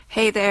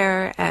Hey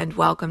there, and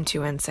welcome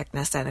to In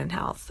Sickness and in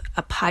Health,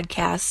 a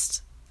podcast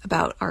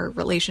about our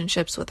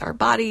relationships with our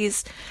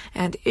bodies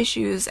and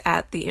issues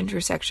at the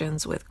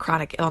intersections with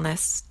chronic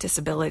illness,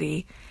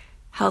 disability,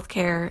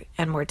 healthcare,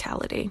 and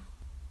mortality.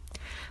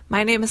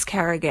 My name is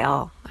Kara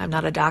Gale. I'm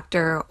not a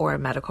doctor or a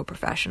medical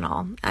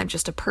professional. I'm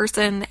just a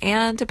person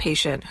and a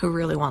patient who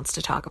really wants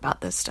to talk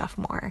about this stuff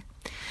more.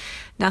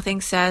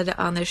 Nothing said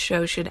on this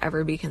show should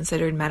ever be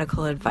considered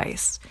medical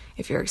advice.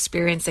 If you're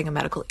experiencing a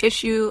medical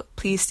issue,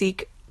 please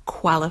seek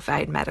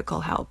qualified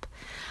medical help.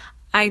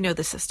 I know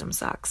the system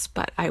sucks,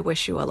 but I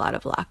wish you a lot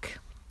of luck.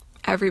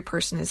 Every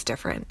person is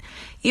different,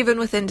 even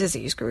within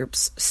disease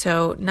groups,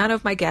 so none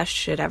of my guests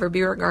should ever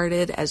be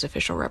regarded as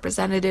official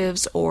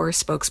representatives or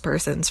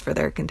spokespersons for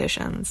their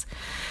conditions.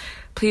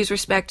 Please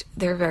respect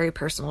their very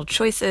personal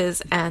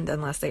choices, and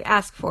unless they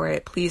ask for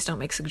it, please don't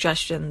make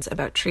suggestions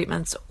about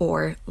treatments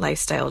or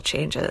lifestyle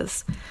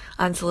changes.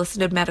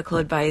 Unsolicited medical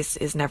advice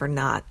is never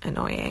not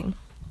annoying.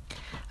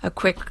 A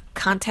quick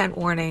content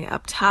warning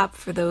up top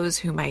for those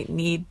who might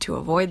need to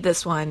avoid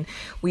this one.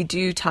 We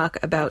do talk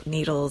about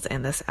needles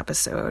in this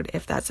episode,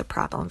 if that's a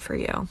problem for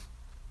you.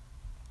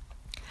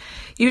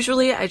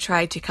 Usually I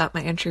try to cut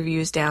my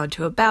interviews down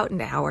to about an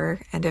hour,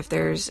 and if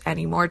there's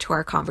any more to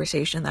our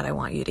conversation that I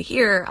want you to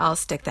hear, I'll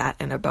stick that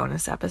in a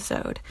bonus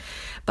episode.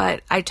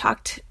 But I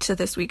talked to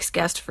this week's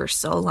guest for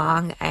so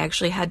long, I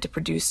actually had to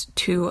produce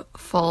 2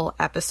 full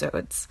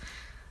episodes.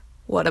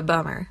 What a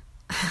bummer.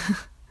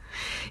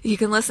 You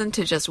can listen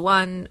to just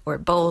one or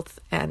both,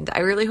 and I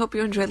really hope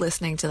you enjoyed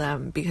listening to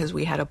them because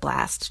we had a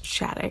blast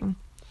chatting.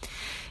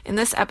 In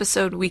this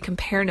episode, we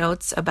compare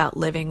notes about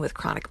living with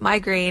chronic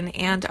migraine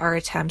and our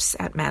attempts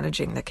at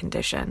managing the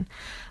condition,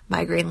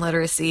 migraine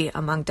literacy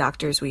among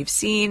doctors we've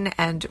seen,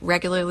 and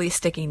regularly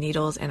sticking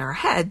needles in our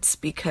heads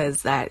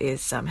because that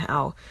is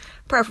somehow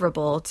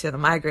preferable to the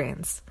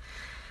migraines.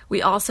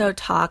 We also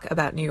talk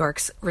about New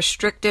York's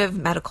restrictive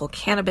medical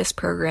cannabis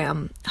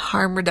program,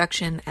 harm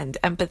reduction and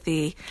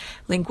empathy,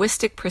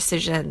 linguistic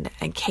precision,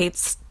 and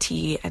Kate's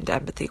tea and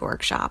empathy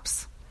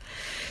workshops.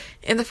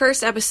 In the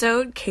first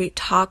episode, Kate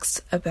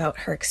talks about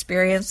her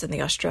experience in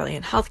the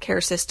Australian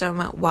healthcare system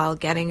while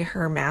getting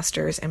her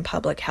master's in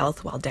public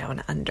health while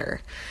down under,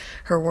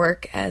 her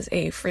work as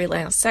a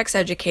freelance sex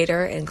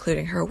educator,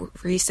 including her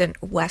recent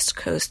West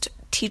Coast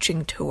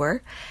teaching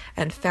tour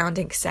and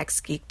founding Sex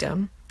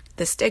Geekdom,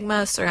 the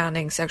stigma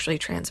surrounding sexually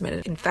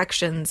transmitted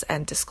infections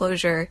and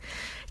disclosure,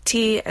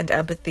 tea and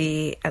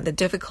empathy, and the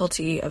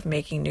difficulty of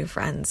making new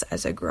friends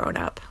as a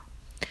grown-up.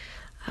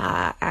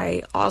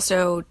 I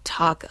also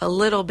talk a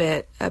little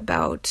bit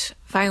about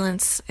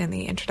violence in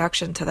the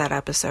introduction to that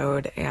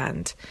episode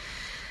and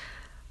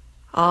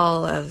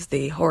all of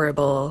the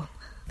horrible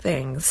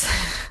things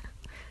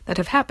that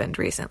have happened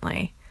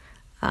recently.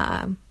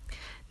 I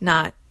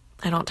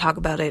don't talk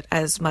about it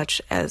as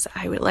much as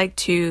I would like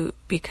to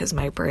because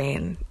my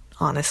brain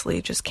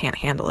honestly just can't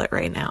handle it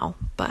right now.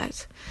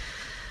 But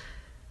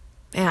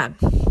man,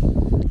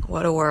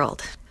 what a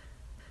world.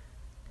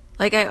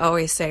 Like I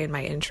always say in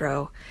my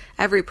intro,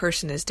 every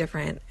person is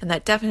different, and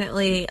that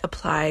definitely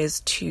applies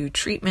to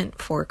treatment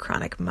for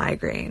chronic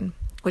migraine,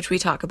 which we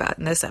talk about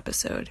in this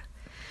episode.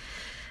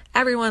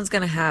 Everyone's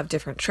going to have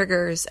different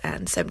triggers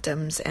and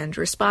symptoms and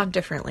respond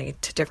differently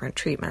to different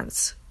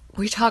treatments.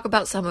 We talk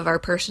about some of our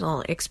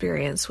personal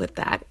experience with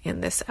that in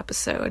this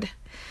episode.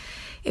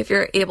 If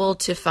you're able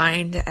to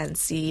find and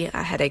see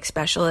a headache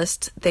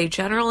specialist, they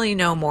generally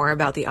know more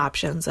about the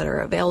options that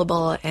are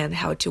available and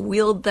how to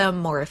wield them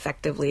more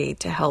effectively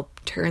to help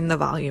turn the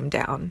volume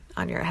down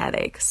on your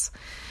headaches.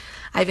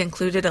 I've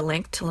included a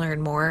link to learn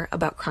more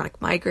about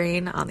chronic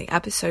migraine on the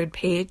episode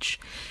page,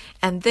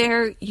 and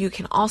there you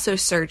can also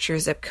search your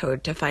zip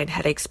code to find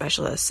headache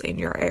specialists in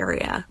your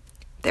area.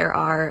 There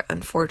are,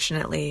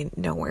 unfortunately,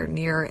 nowhere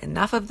near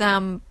enough of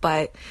them,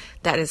 but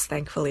that is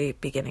thankfully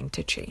beginning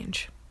to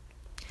change.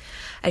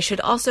 I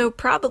should also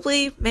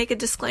probably make a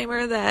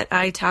disclaimer that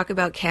I talk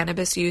about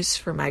cannabis use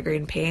for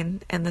migraine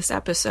pain in this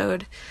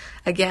episode.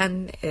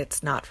 Again,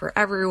 it's not for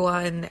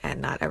everyone, and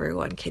not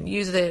everyone can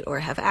use it or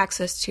have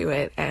access to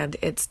it, and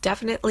it's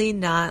definitely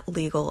not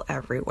legal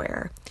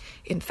everywhere.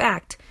 In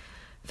fact,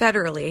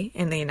 federally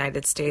in the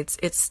United States,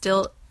 it's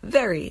still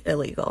very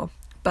illegal,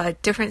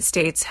 but different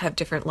states have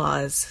different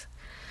laws.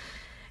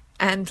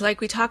 And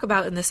like we talk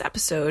about in this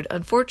episode,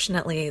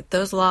 unfortunately,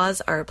 those laws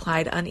are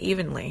applied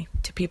unevenly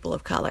to people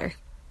of color.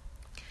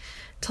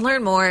 To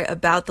learn more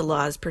about the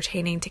laws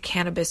pertaining to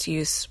cannabis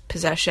use,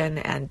 possession,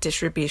 and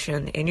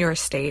distribution in your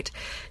state,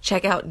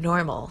 check out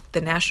NORML, the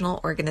National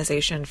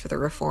Organization for the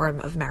Reform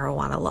of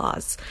Marijuana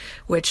Laws,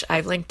 which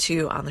I've linked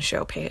to on the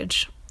show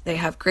page. They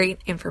have great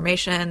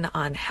information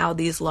on how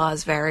these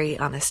laws vary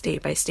on a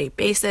state-by-state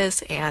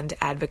basis and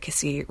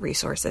advocacy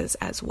resources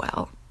as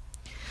well.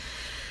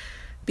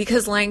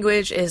 Because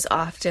language is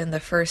often the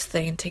first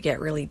thing to get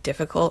really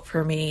difficult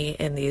for me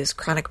in these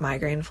chronic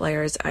migraine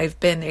flares, I've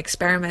been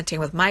experimenting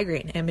with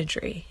migraine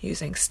imagery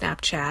using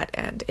Snapchat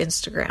and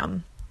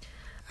Instagram.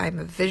 I'm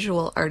a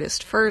visual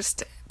artist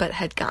first, but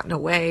had gotten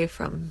away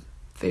from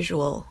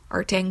visual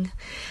arting,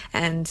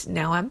 and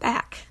now I'm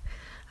back.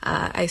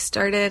 I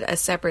started a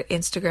separate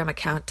Instagram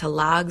account to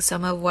log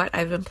some of what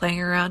I've been playing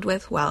around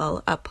with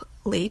while up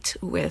late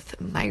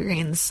with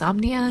migraine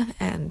insomnia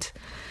and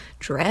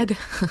dread.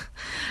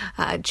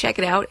 Check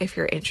it out if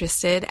you're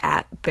interested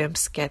at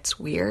Bimps Gets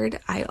Weird.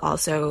 I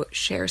also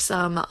share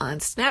some on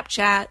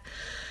Snapchat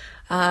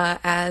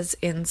as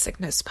In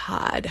Sickness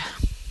Pod.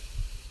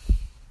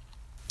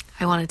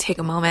 I want to take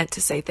a moment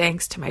to say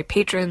thanks to my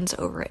patrons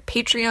over at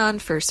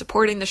Patreon for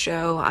supporting the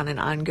show on an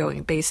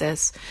ongoing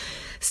basis.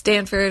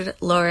 Stanford,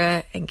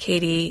 Laura, and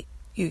Katie,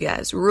 you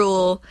guys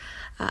rule.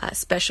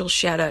 Special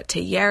shout out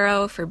to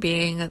Yarrow for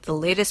being the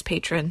latest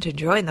patron to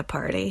join the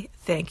party.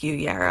 Thank you,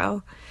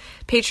 Yarrow.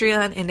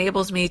 Patreon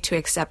enables me to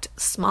accept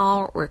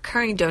small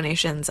recurring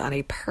donations on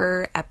a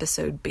per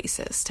episode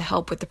basis to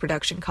help with the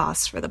production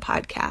costs for the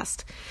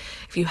podcast.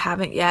 If you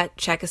haven't yet,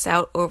 check us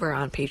out over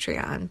on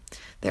Patreon.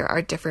 There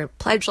are different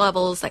pledge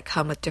levels that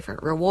come with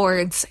different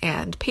rewards,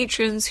 and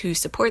patrons who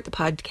support the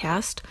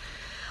podcast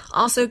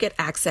also get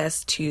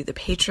access to the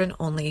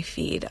patron-only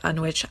feed, on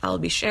which I'll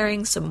be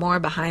sharing some more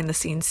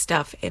behind-the-scenes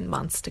stuff in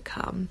months to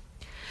come.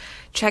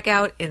 Check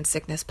out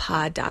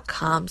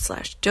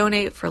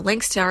insicknesspod.com/donate for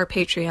links to our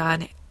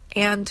Patreon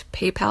and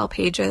PayPal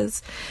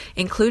pages,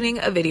 including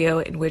a video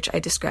in which I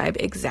describe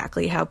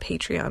exactly how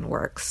Patreon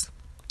works.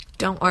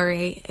 Don't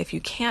worry, if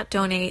you can't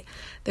donate,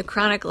 the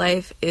chronic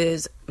life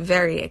is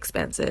very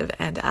expensive,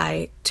 and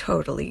I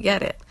totally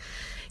get it.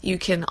 You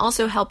can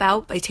also help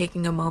out by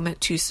taking a moment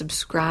to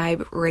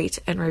subscribe, rate,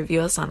 and review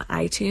us on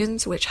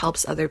iTunes, which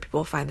helps other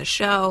people find the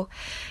show.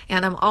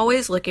 And I am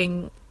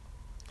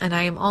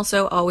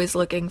also always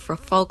looking for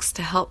folks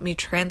to help me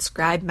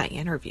transcribe my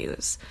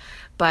interviews.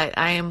 But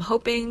I am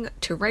hoping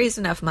to raise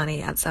enough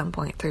money at some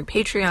point through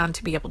Patreon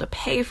to be able to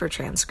pay for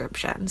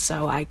transcription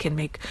so I can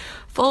make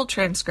full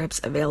transcripts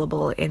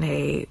available in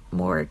a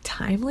more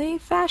timely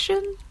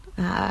fashion.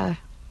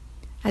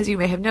 As you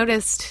may have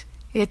noticed,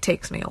 it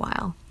takes me a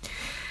while.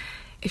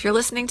 If you're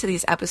listening to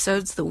these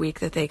episodes the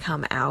week that they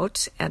come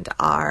out and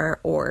are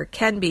or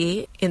can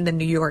be in the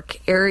New York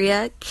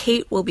area,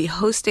 Kate will be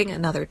hosting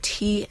another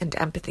Tea and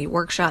Empathy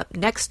workshop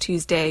next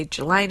Tuesday,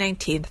 July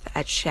 19th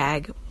at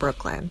Shag,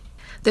 Brooklyn.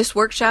 This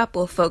workshop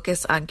will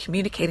focus on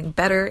communicating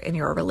better in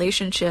your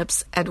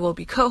relationships and will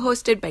be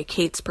co-hosted by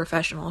Kate's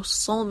professional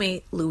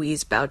soulmate,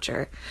 Louise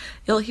Boucher.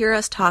 You'll hear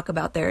us talk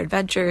about their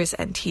adventures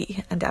and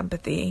tea and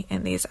empathy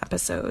in these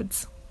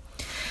episodes.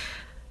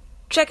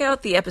 Check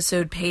out the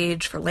episode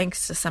page for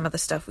links to some of the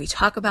stuff we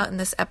talk about in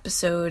this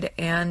episode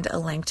and a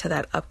link to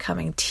that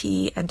upcoming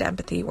Tea and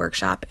Empathy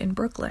workshop in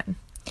Brooklyn.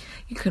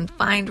 You can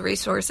find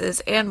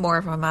resources and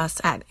more from us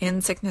at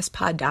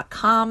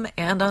insicknesspod.com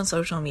and on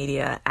social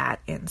media at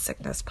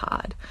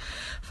insicknesspod.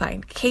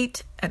 Find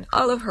Kate and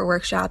all of her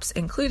workshops,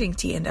 including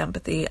Tea and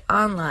Empathy,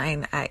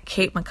 online at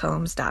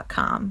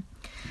katemccombs.com.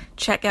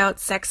 Check out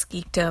Sex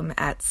Geekdom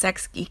at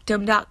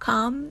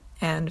sexgeekdom.com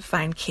and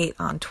find Kate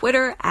on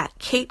Twitter at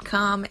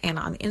KateCom and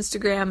on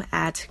Instagram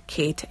at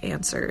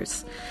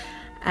KateAnswers.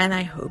 And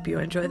I hope you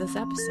enjoy this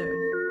episode.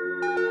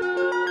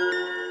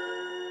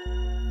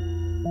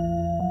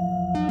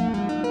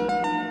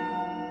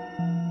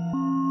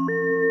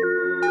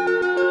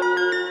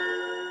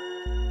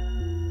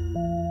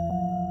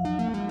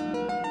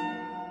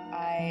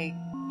 I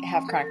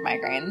have chronic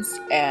migraines,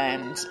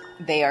 and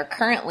they are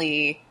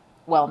currently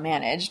well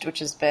managed, which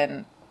has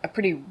been a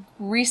pretty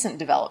recent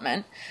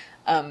development.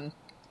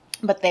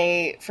 But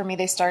they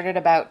started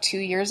about 2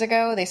 years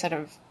ago.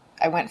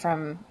 I went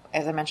from,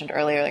 as I mentioned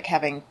earlier, like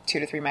having 2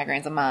 to 3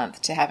 migraines a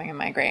month to having a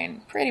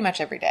migraine pretty much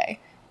every day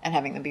and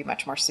having them be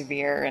much more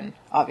severe and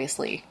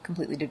obviously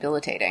completely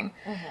debilitating.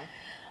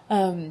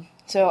 Mm-hmm.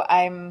 So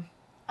I'm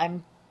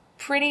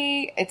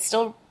pretty, it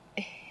still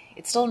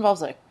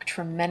involves a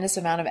tremendous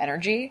amount of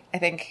energy.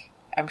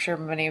 I'm sure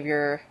many of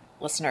your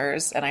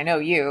listeners, and I know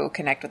you,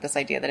 connect with this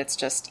idea that it's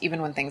just,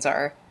 even when things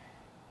are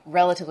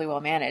relatively well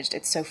managed,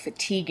 it's so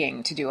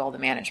fatiguing to do all the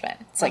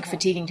management. It's like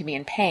fatiguing to be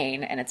in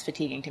pain, and it's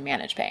fatiguing to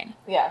manage pain.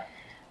 Yeah.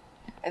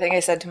 I think I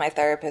said to my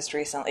therapist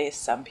recently,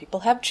 some people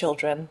have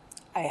children.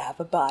 I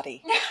have a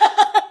body.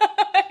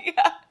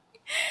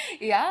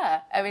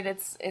 Yeah. I mean,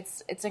 it's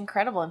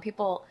incredible, and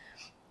people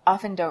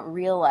often don't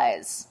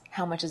realize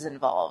how much is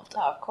involved.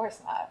 No, of course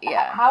not.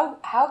 Yeah.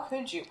 How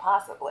could you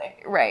possibly?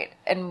 Right.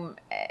 And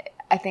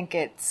I think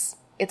it's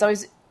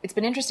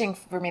been interesting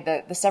for me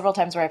the several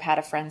times where I've had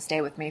a friend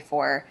stay with me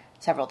for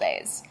several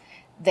days.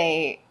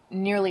 They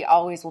nearly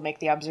always will make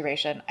the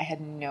observation, I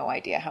had no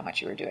idea how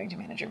much you were doing to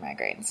manage your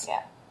migraines.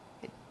 Yeah.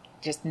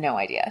 Just no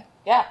idea.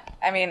 Yeah.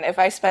 I mean, if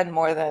I spend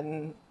more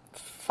than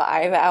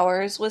 5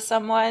 hours with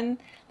someone,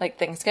 like,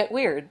 things get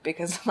weird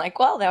because I'm like,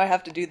 well, now I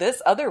have to do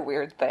this other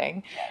weird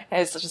thing. Yeah.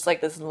 And it's just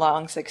like this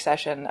long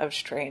succession of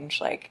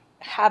strange, like,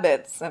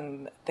 habits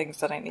and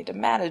things that I need to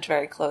manage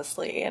very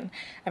closely. And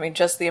I mean,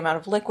 just the amount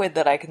of liquid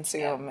that I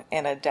consume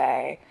in a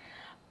day.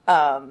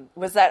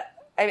 Was that,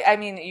 I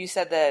mean, you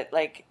said that,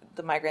 like,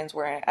 the migraines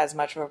weren't as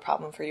much of a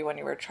problem for you when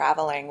you were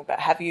traveling, but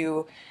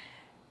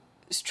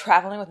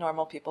traveling with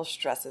normal people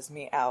stresses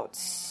me out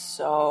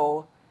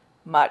so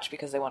much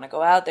because they want to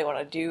go out, they want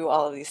to do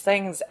all of these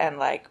things. And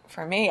like,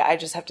 for me, I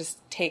just have to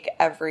take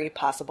every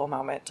possible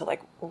moment to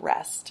like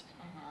rest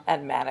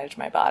and manage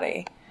my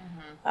body.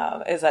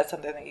 Is that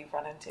something that you've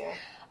run into?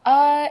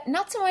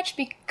 Not so much,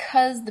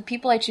 because the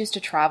people I choose to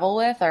travel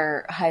with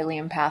are highly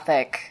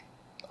empathic,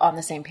 on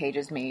the same page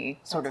as me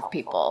sort of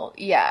people.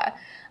 Yeah.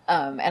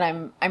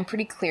 And I'm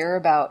pretty clear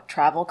about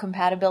travel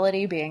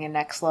compatibility being a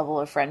next level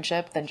of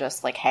friendship than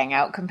just like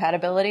hangout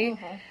compatibility.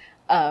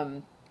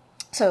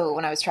 So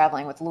when I was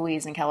traveling with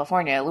Louise in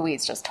California,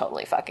 Louise just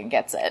totally fucking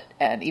gets it.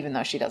 And even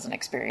though she doesn't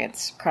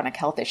experience chronic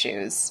health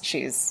issues,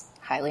 she's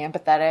highly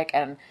empathetic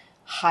and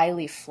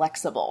highly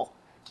flexible.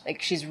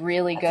 Like, she's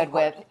really good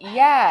with,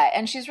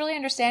 and she's really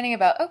understanding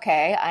about,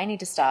 okay, I need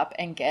to stop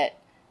and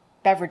get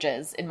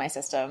beverages in my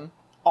system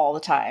all the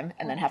time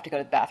and then have to go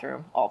to the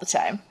bathroom all the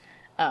time.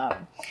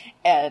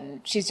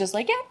 And she's just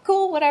like, yeah,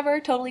 cool, whatever,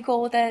 totally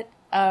cool with it.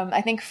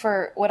 I think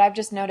for what I've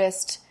just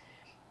noticed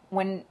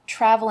when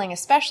traveling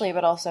especially,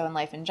 but also in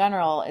life in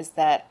general, is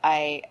that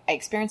I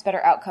experience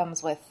better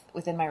outcomes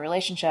within my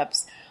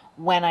relationships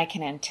when I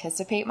can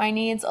anticipate my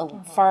needs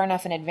far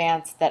enough in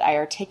advance that I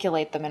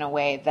articulate them in a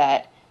way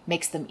that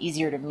makes them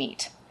easier to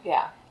meet.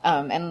 Yeah.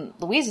 And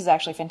Louise is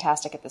actually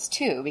fantastic at this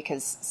too,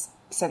 because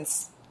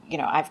since,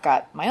 I've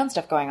got my own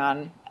stuff going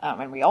on,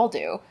 and we all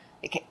do,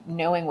 like,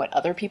 knowing what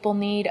other people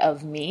need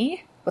of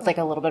me with like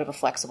a little bit of a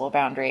flexible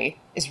boundary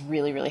is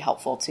really, really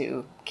helpful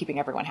to keeping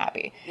everyone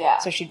happy. Yeah.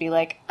 So she'd be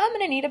like, I'm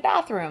going to need a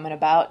bathroom in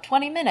about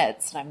 20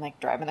 minutes. And I'm like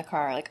driving the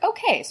car like,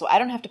 okay, so I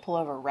don't have to pull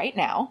over right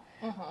now.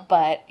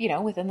 But,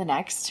 within the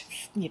next,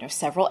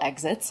 several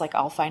exits, like,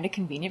 I'll find a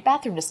convenient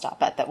bathroom to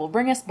stop at that will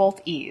bring us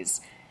both ease.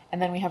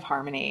 And then we have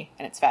harmony,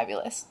 and it's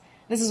fabulous.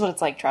 This is what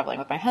it's like traveling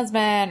with my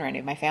husband or any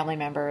of my family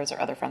members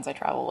or other friends I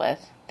travel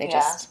with. They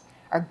just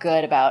are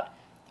good about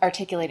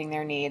articulating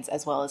their needs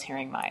as well as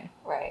hearing mine.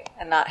 Right.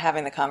 And not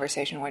having the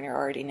conversation when you're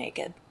already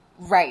naked.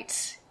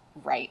 Right.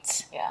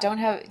 Yeah.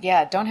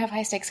 Don't have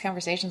high stakes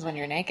conversations when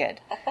you're naked.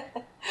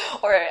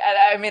 Or,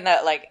 I mean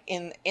that like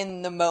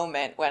in the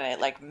moment when it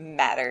like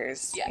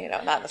matters,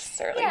 not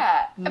necessarily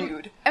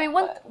nude. I mean,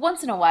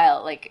 once in a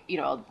while, like,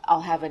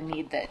 I'll have a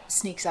need that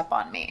sneaks up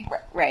on me.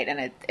 Right. And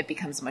it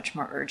becomes a much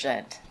more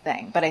urgent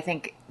thing. But I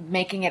think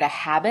making it a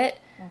habit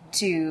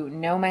to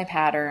know my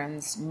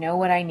patterns, know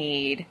what I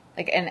need,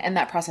 like, and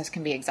that process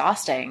can be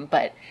exhausting,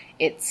 but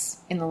it's,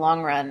 in the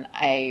long run,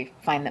 I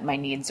find that my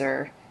needs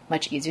are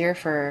much easier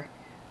for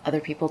other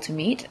people to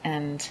meet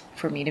and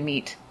for me to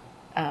meet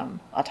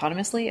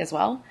autonomously as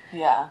well.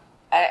 Yeah.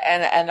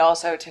 And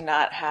also to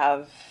not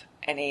have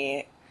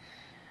any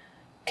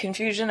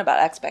confusion about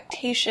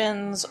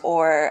expectations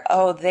or,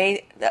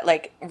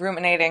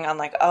 ruminating on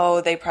like,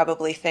 they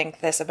probably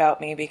think this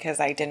about me because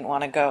I didn't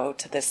want to go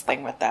to this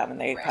thing with them and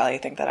they probably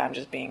think that I'm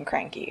just being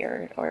cranky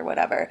or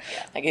whatever.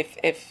 Yeah. Like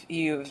if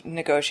you've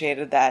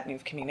negotiated that and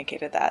you've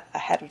communicated that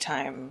ahead of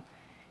time,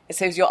 it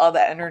saves you all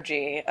the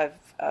energy of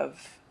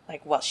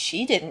like, well,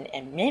 she didn't,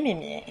 and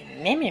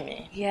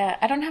me. Yeah,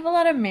 I don't have a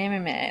lot of me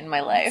in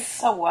my life. It's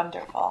so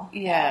wonderful.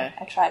 Yeah.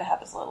 I try to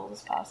have as little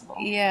as possible.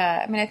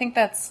 Yeah, I mean, I think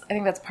that's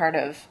part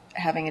of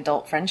having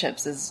adult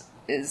friendships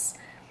is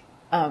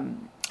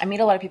I meet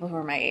a lot of people who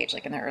are my age,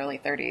 like in their early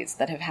 30s,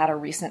 that have had a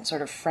recent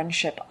sort of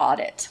friendship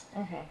audit,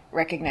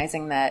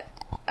 recognizing that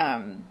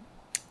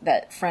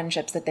that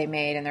friendships that they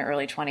made in their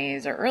early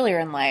 20s or earlier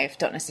in life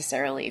don't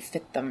necessarily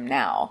fit them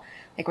now.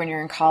 Like when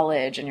you're in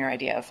college and your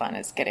idea of fun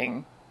is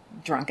getting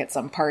drunk at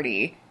some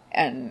party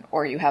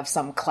or you have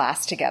some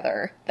class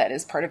together that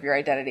is part of your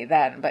identity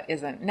then but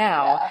isn't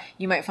now,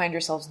 you might find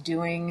yourselves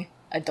doing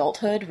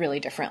adulthood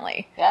really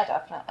differently. Yeah,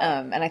 definitely.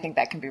 And I think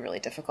that can be really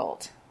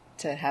difficult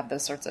to have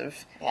those sorts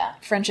of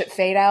friendship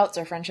fade outs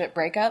or friendship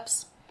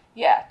breakups.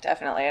 Yeah,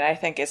 definitely. And I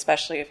think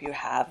especially if you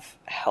have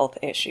health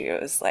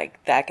issues,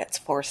 like that gets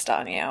forced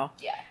on you.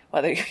 Yeah.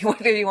 Whether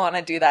you want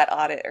to do that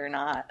audit or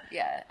not.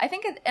 Yeah. I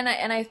think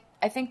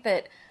I think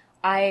that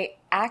I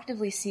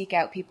actively seek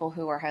out people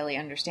who are highly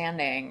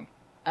understanding,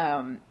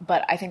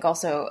 but I think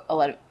also a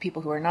lot of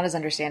people who are not as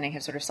understanding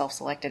have sort of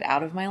self-selected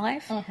out of my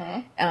life.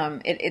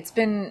 It's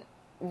been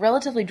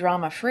relatively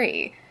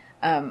drama-free.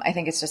 I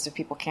think it's just if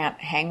people can't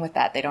hang with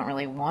that, they don't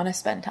really want to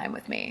spend time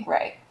with me.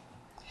 Right.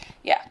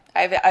 Yeah,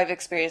 I've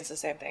experienced the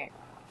same thing.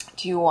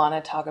 Do you want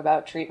to talk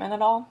about treatment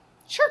at all?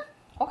 Sure.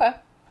 Okay.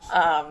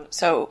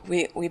 So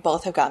we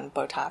both have gotten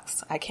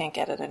Botox. I can't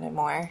get it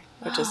anymore,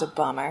 which is a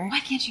bummer. Why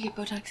can't you get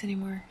Botox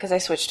anymore? Because I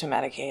switched to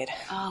Medicaid.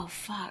 Oh,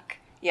 fuck.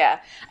 Yeah.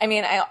 I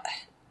mean,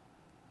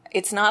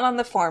 it's not on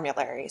the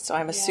formulary, so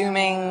I'm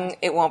assuming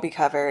it won't be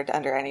covered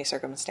under any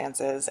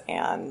circumstances.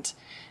 And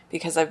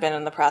because I've been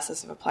in the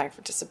process of applying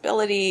for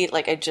disability,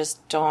 like I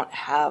just don't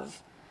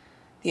have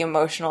the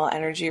emotional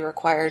energy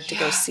required to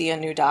go see a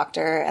new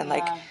doctor and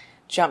like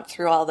jump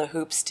through all the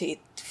hoops to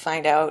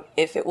find out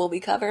if it will be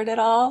covered at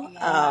all.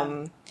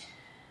 Yeah.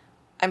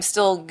 I'm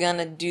still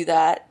gonna do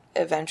that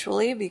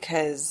eventually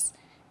because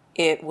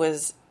it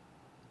wasn't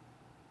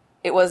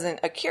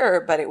a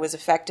cure, but it was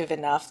effective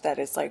enough that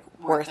it's like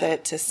worth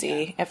it to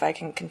see if I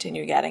can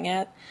continue getting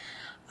it.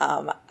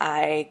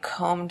 I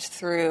combed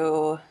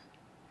through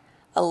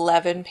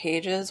 11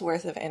 pages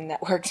worth of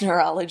in-network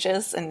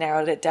neurologists and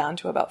narrowed it down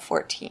to about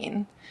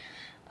 14.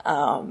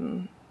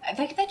 I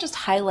think that just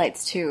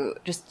highlights too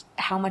just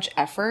how much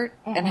effort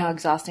and how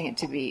exhausting it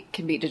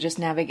can be to just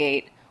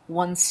navigate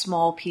one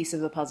small piece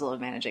of the puzzle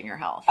of managing your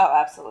health. Oh,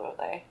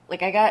 absolutely.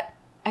 Like I got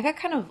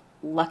kind of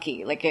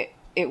lucky. Like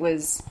it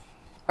was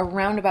a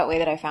roundabout way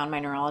that I found my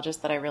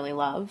neurologist that I really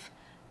love.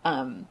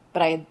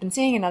 But I had been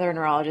seeing another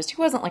neurologist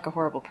who wasn't like a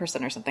horrible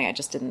person or something. I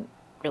just didn't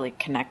really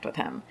connect with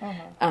him.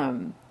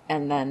 And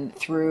then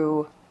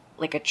through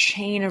like a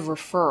chain of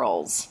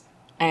referrals,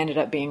 I ended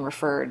up being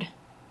referred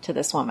to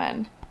this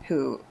woman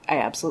who I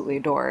absolutely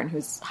adore and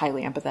who's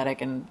highly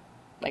empathetic and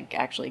like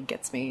actually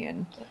gets me.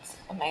 And it's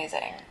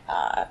amazing.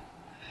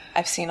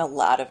 I've seen a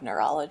lot of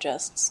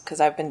neurologists because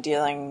I've been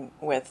dealing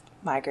with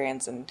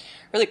migraines and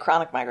really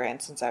chronic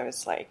migraines since I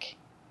was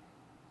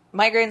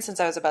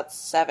about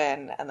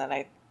 7, and then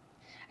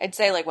I'd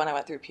say like when I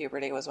went through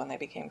puberty was when they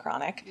became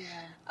chronic.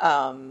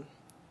 Yeah.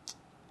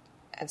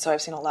 And so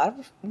I've seen a lot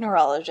of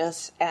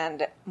neurologists,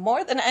 and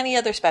more than any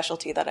other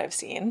specialty that I've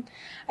seen,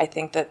 I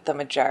think that the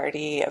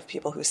majority of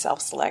people who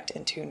self-select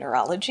into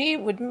neurology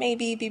would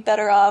maybe be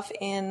better off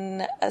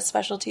in a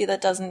specialty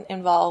that doesn't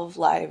involve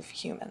live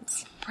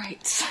humans.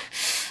 Right.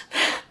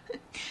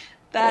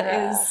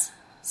 That is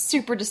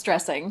super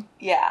distressing.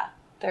 Yeah.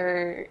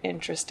 They're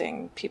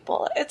interesting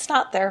people. It's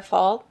not their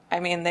fault. I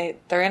mean,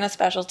 they're in a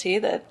specialty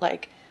that,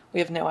 like, we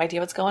have no idea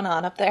what's going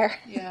on up there,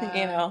 you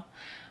know?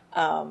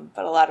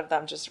 But a lot of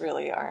them just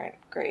really aren't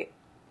great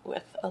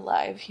with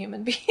alive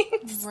human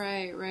beings.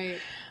 Right.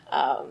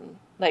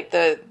 Like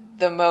the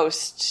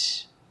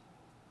most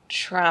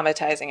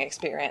traumatizing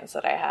experience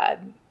that I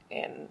had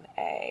in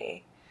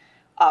a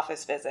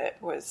office visit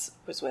was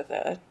with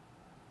a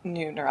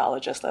new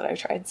neurologist that I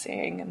tried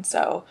seeing. And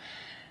so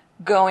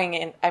going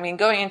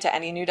into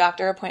any new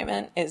doctor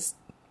appointment is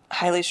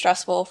highly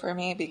stressful for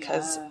me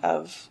because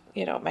of,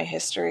 my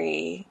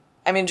history.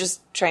 I mean,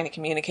 just trying to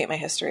communicate my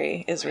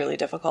history is really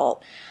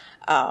difficult.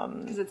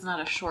 Because it's not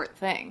a short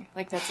thing.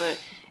 Like it's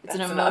an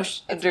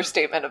emotion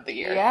understatement of the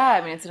year. Yeah, I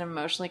mean, it's an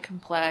emotionally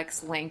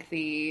complex,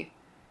 lengthy,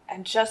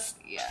 and just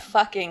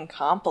fucking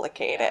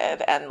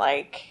complicated. And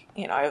like,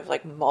 I have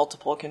like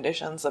multiple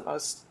conditions that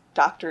most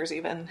doctors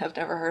even have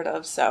never heard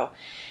of. So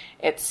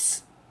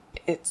it's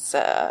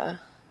I'm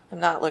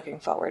not looking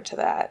forward to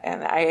that.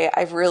 And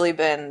I've really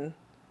been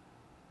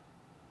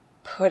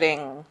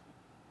putting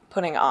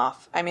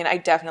off. I mean, I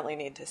definitely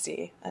need to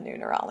see a new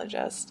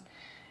neurologist.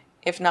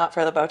 If not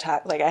for the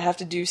Botox, like I have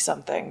to do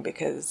something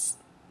because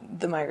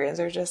the migraines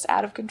are just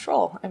out of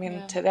control. I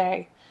mean,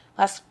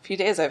 last few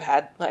days I've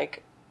had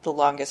like the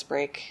longest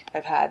break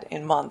I've had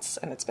in months,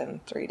 and it's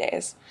been 3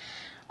 days.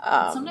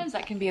 Sometimes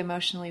that can be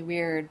emotionally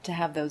weird to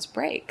have those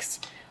breaks.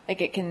 Like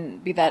it can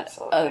be that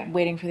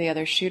waiting for the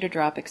other shoe to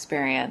drop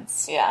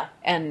experience. Yeah.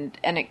 And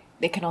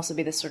it can also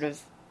be this sort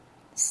of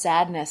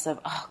sadness of,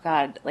 oh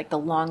God, like the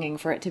longing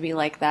for it to be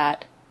like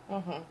that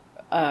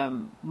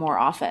more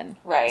often.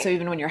 Right. So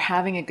even when you're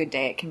having a good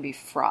day, it can be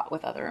fraught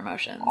with other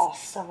emotions. Oh,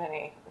 so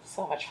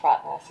much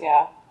fraughtness,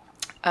 yeah.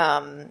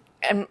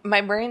 And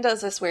my brain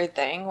does this weird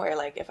thing where,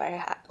 like, if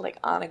I like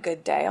on a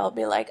good day, I'll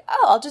be like,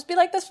 oh, I'll just be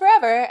like this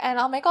forever, and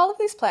I'll make all of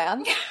these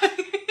plans,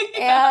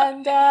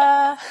 and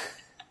like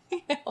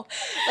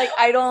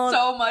I don't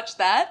so much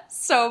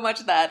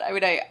that. I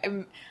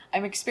mean,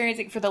 I'm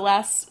experiencing for the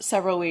last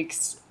several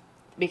weeks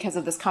because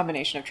of this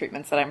combination of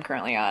treatments that I'm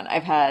currently on.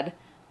 I've had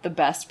the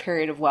best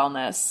period of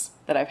wellness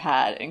that I've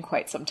had in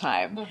quite some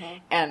time,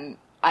 and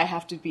I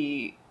have to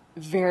be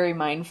very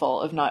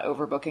mindful of not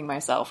overbooking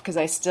myself because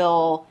I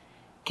still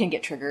can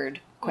get triggered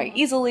quite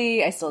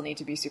easily. I still need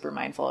to be super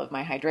mindful of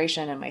my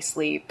hydration and my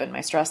sleep and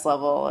my stress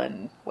level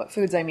and what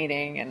foods I'm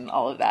eating and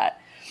all of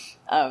that.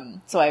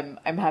 So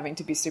I'm having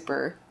to be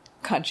super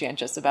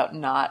conscientious about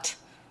not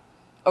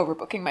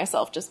overbooking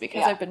myself just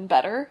because I've been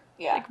better.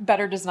 Yeah. Like,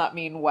 better does not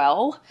mean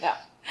well. Yeah.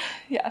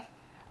 Yeah.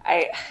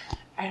 I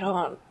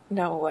don't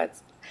know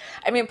what's...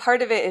 I mean,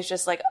 part of it is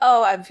just like,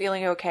 oh, I'm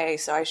feeling okay,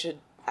 so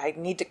I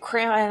need to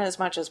cram in as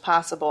much as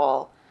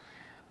possible.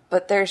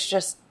 But there's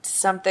just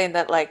something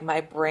that, like,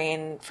 my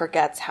brain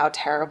forgets how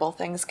terrible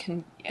things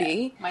can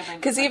be.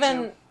 Because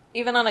even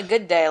on a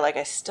good day, like,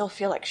 I still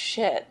feel like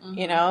shit,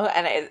 you know?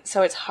 And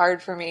so it's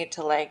hard for me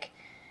to, like,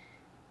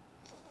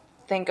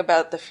 think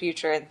about the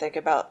future and think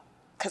about...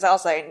 Because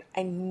also, I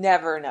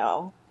never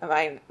know.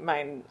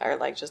 Mine are,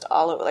 like, just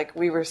all over. Like,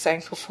 we were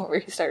saying before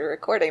we started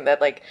recording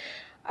that, like,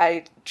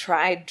 I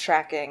tried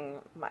tracking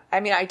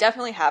I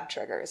definitely have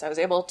triggers. I was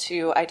able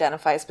to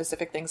identify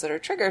specific things that are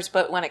triggers,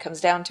 but when it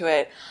comes down to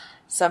it,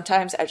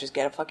 sometimes I just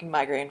get a fucking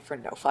migraine for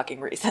no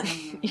fucking reason,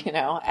 you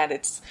know? And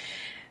it's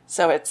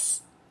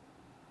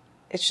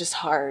just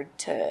hard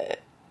to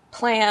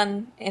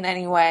plan in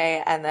any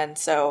way. And then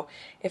so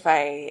if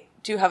I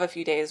do have a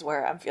few days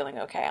where I'm feeling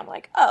okay, I'm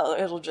like, oh,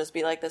 it'll just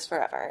be like this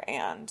forever,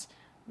 and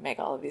make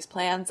all of these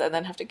plans and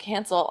then have to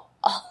cancel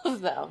all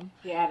of them.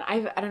 Yeah, and I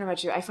don't know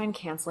about you, I find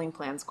canceling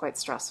plans quite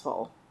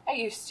stressful. I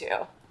used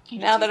to.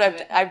 Now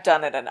that I've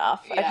done it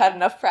enough. Yeah. I've had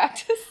enough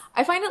practice.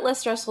 I find it less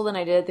stressful than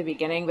I did at the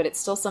beginning, but it's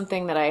still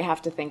something that I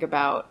have to think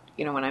about,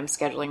 when I'm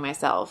scheduling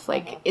myself.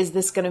 Like, is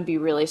this going to be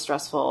really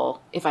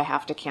stressful if I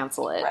have to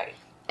cancel it? Right.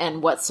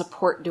 And what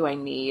support do I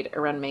need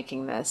around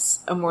making this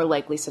a more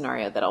likely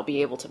scenario that I'll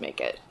be able to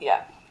make it?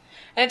 Yeah.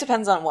 And it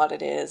depends on what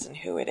it is and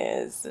who it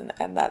is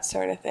and that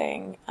sort of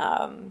thing.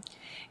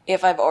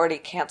 If I've already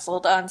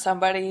canceled on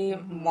somebody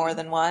more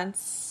than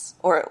once,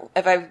 or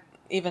if I've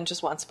even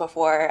just once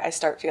before, I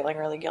start feeling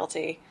really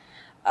guilty.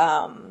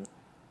 But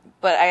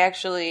I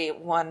actually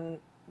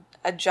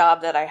a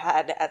job that I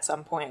had at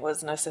some point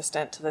was an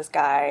assistant to this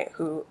guy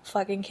who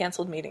fucking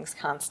canceled meetings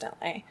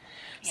constantly.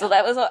 Yeah. So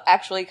that was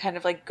actually kind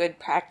of like good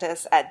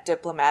practice at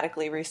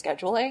diplomatically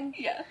rescheduling.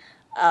 Yeah.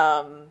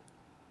 I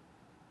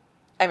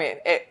mean,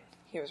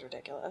 he was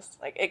ridiculous.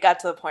 Like, it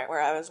got to the point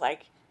where I was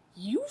like,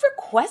 you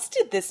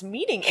requested this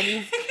meeting and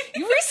you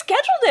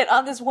rescheduled it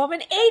on this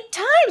woman 8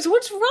 times.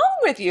 What's wrong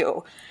with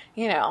you?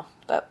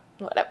 But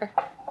whatever.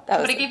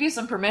 But it gave you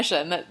some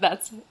permission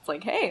it's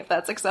like, hey, if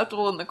that's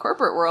acceptable in the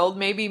corporate world,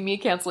 maybe me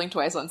canceling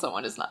twice on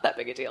someone is not that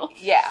big a deal.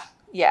 Yeah.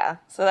 Yeah.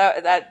 So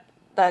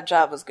that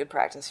job was good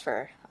practice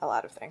for a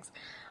lot of things.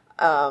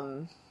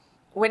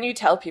 When you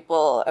tell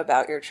people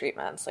about your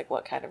treatments, like,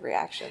 what kind of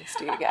reactions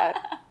do you get?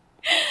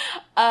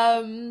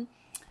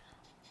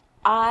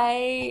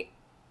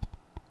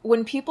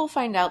 When people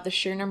find out the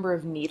sheer number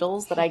of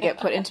needles that I get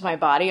put into my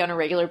body on a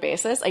regular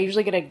basis, I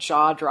usually get a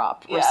jaw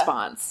drop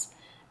response.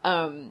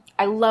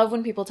 I love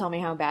when people tell me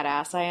how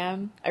badass I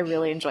am. I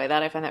really enjoy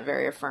that. I find that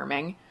very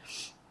affirming.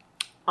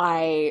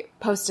 I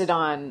posted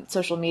on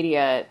social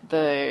media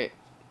the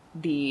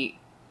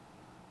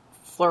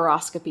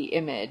fluoroscopy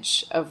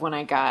image of when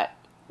I got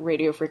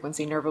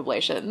radiofrequency nerve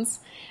ablations.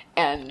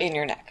 And in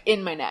your neck.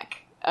 In my neck.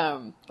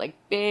 Like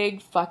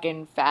big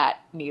fucking fat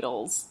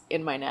needles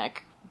in my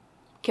neck,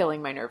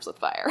 killing my nerves with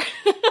fire.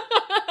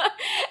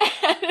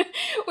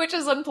 Which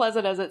is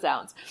unpleasant as it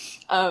sounds.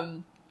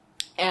 So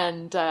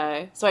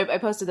I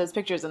posted those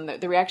pictures, and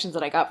the reactions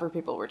that I got for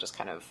people were just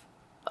kind of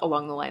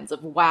along the lines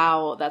of,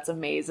 wow, that's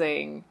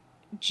amazing.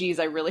 Geez,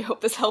 I really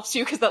hope this helps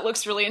you because that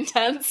looks really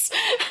intense.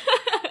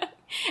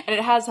 And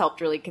it has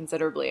helped really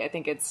considerably.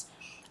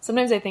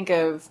 Sometimes I think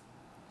of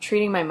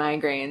treating my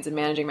migraines and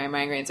managing my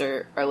migraines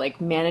are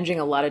like managing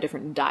a lot of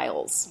different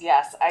dials.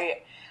 Yes,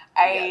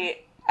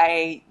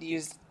 I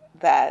use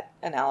that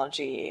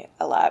analogy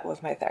a lot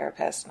with my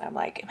therapist, and I'm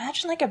like,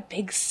 imagine like a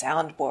big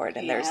soundboard,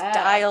 and there's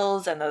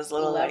dials and those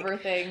little lever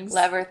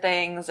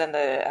things and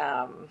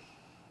the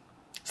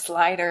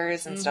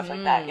sliders and stuff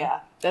like that. Yeah,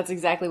 that's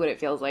exactly what it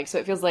feels like. So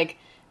it feels like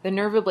the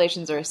nerve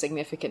ablations are a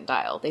significant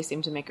dial. They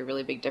seem to make a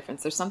really big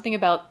difference. There's something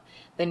about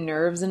the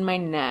nerves in my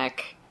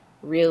neck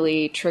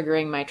really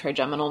triggering my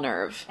trigeminal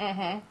nerve,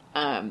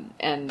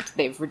 and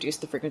they've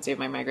reduced the frequency of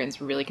my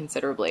migraines really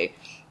considerably.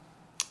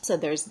 So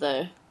there's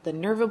the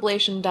nerve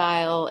ablation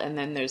dial, and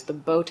then there's the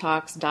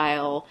Botox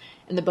dial,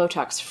 and the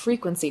Botox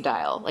frequency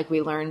dial. Like,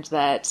 we learned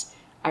that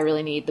I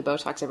really need the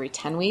Botox every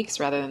 10 weeks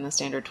rather than the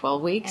standard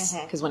 12 weeks,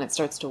 because when it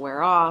starts to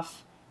wear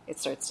off, it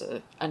starts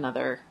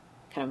another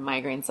kind of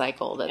migraine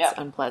cycle that's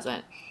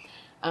unpleasant.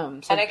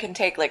 And it can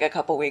take like a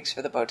couple weeks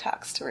for the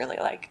Botox to really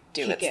like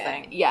do its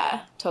thing.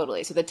 Yeah,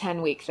 totally. So the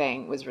 10-week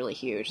thing was really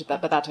huge,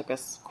 but that took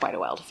us quite a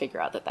while to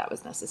figure out that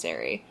was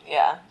necessary.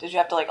 Yeah. Did you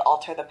have to like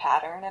alter the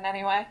pattern in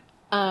any way?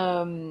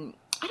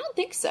 I don't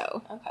think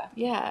so. Okay.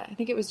 Yeah, I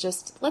think it was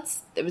just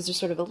let's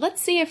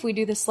see if we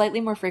do this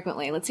slightly more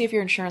frequently. Let's see if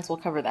your insurance will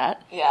cover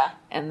that. Yeah.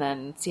 And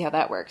then see how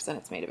that works, and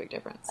it's made a big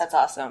difference. That's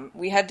awesome.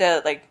 We had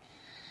to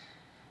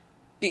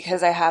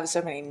because I have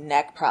so many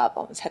neck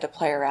problems, had to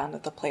play around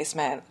with the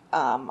placement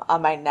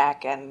on my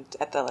neck and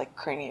at the like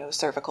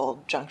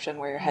craniocervical junction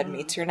where your head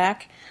meets your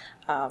neck.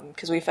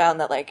 Because we found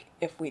that like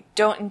if we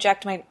don't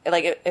inject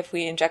if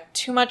we inject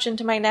too much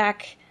into my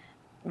neck,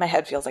 my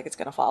head feels like it's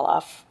going to fall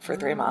off for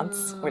 3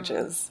 months, which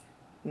is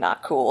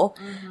not cool.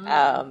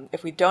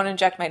 If we don't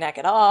inject my neck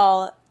at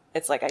all,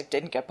 it's like I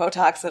didn't get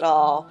Botox at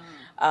all.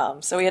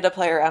 So we had to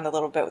play around a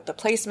little bit with the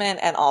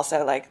placement and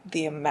also like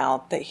the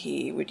amount that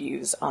he would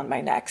use on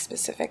my neck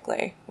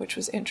specifically, which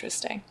was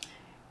interesting.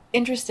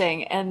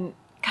 And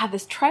God,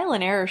 this trial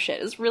and error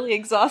shit is really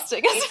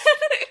exhausting.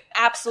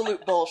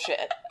 Absolute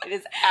bullshit. It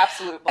is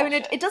absolute bullshit. I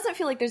mean, it doesn't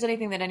feel like there's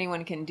anything that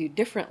anyone can do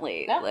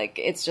differently. No. Like,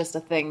 it's just a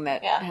thing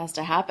that has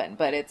to happen,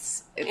 but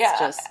it's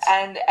just...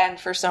 And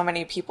for so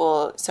many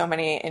people, so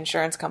many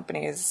insurance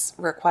companies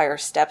require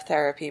step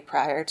therapy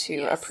prior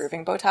to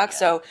approving Botox. Yeah.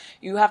 So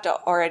you have to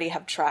already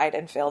have tried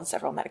and failed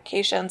several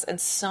medications, and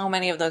so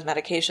many of those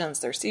medications,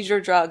 they're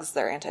seizure drugs,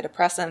 they're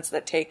antidepressants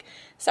that take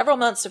several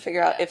months to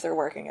figure out if they're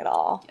working at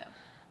all.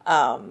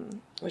 Yeah.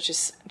 Which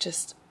is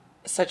just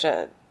such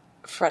a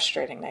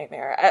frustrating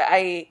nightmare.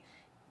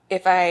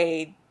 If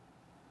I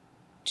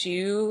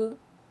do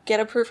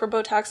get approved for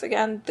Botox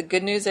again, the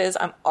good news is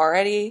I'm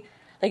already,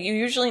 like, you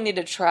usually need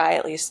to try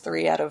at least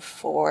 3 out of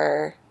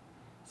 4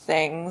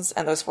 things,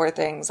 and those 4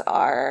 things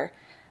are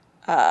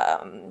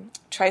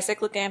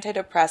tricyclic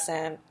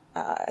antidepressant,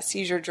 a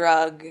seizure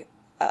drug,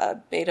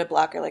 beta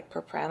blocker like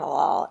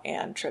propranolol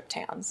and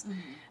triptans. And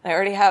I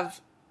already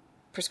have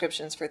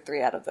prescriptions for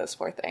 3 out of those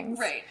 4 things.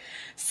 Right.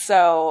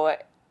 So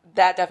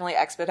that definitely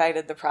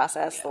expedited the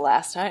process the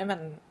last time,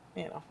 and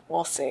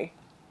we'll see.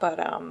 But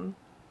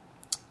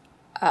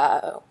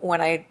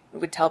when I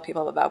would tell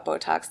people about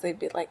Botox, they'd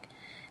be like,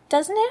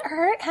 "Doesn't it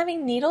hurt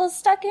having needles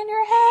stuck in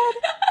your head?"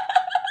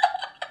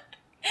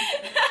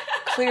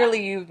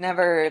 Clearly, you've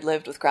never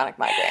lived with chronic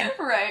migraine.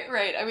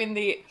 Right. I mean,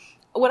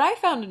 what I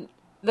found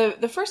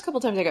the first couple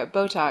times I got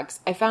Botox,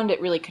 I found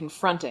it really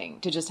confronting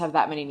to just have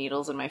that many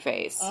needles in my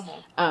face.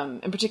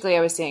 And particularly,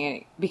 I was seeing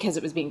it because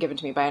it was being given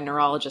to me by a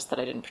neurologist that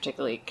I didn't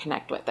particularly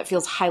connect with. That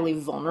feels highly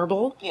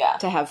vulnerable.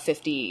 To have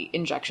 50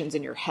 injections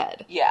in your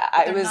head.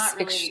 I was not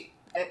really.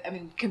 I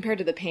mean, compared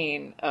to the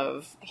pain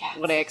of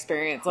what I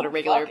experience on a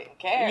regular...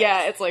 cares?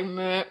 Yeah, it's like,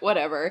 meh,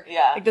 whatever.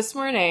 Yeah. Like this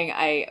morning,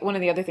 one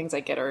of the other things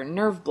I get are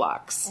nerve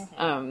blocks,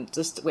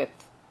 just with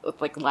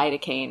like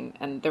lidocaine,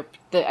 and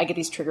I get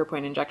these trigger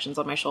point injections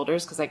on my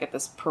shoulders because I get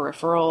this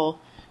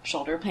peripheral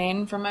shoulder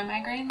pain from my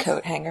migraines.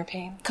 Coat hanger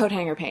pain. Coat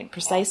hanger pain,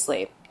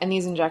 precisely. Yeah. And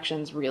these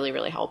injections really,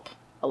 really help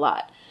a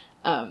lot.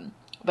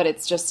 But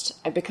it's just,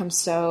 I've become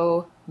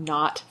so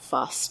not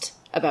fussed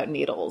about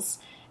needles.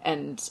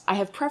 And I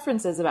have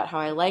preferences about how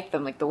I like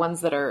them, like the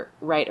ones that are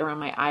right around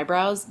my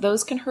eyebrows.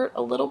 Those can hurt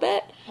a little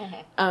bit.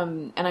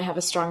 And I have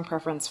a strong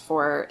preference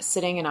for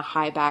sitting in a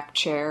high back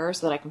chair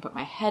so that I can put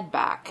my head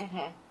back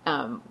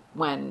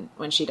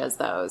when she does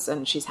those.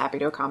 And she's happy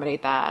to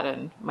accommodate that.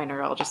 And my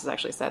neurologist has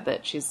actually said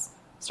that she's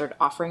started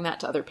offering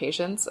that to other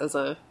patients as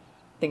a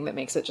thing that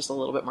makes it just a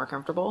little bit more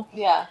comfortable.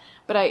 Yeah.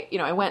 But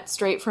I went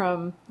straight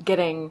from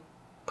getting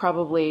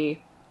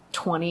probably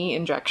 20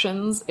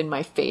 injections in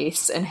my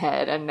face and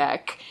head and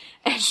neck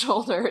and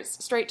shoulders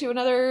straight to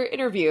another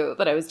interview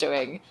that I was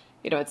doing.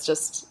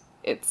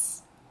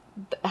 It's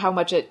how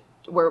much it,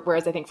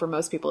 whereas I think for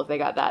most people, if they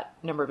got that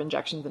number of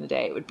injections in a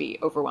day, it would be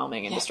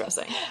overwhelming and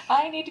distressing.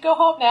 I need to go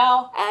home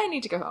now. I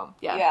need to go home.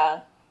 Yeah. Yeah.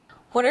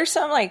 What are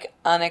some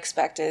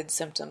unexpected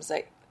symptoms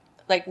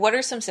what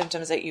are some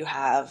symptoms that you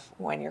have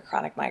when your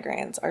chronic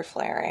migraines are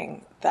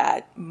flaring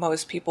that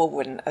most people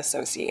wouldn't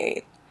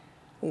associate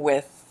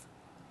with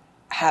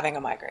having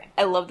a migraine?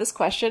 I love this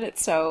question.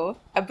 It's so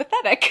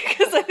empathetic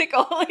because I think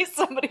only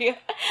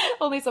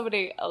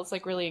somebody else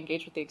really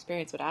engaged with the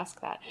experience would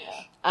ask that.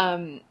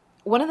 Yeah.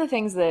 One of the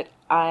things that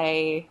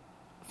I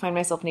find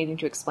myself needing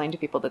to explain to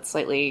people that's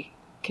slightly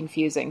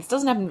confusing. This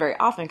doesn't happen very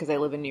often because I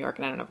live in New York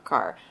and I don't have a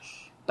car,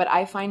 but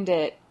I find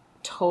it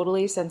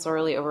totally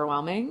sensorially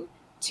overwhelming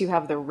to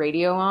have the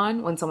radio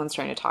on when someone's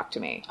trying to talk to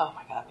me. Oh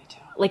my God, me too.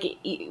 Like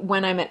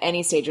when I'm at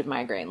any stage of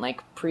migraine,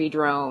 like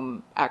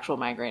pre-drome, actual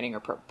migraining, or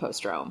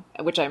post-drome,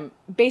 which I'm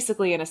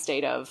basically in a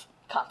state of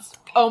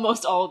constantly,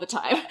 almost all the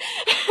time.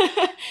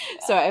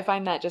 So I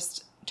find that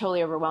just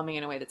totally overwhelming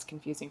in a way that's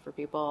confusing for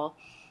people.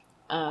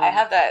 I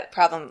have that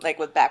problem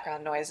with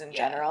background noise in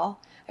general.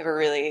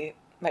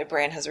 My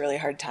brain has a really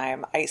hard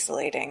time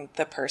isolating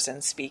the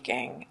person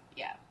speaking.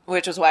 Yeah.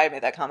 Which was why I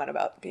made that comment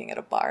about being at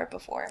a bar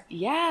before.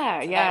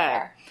 Yeah.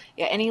 Yeah.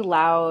 Any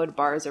loud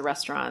bars or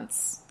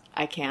restaurants,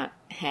 I can't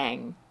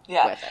hang with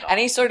at all.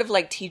 Any sort of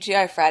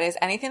TGI Fridays,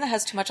 anything that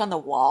has too much on the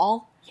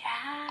wall.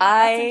 Yeah,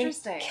 that's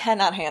interesting. I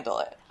cannot handle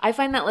it. I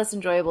find that less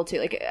enjoyable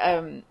too.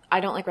 I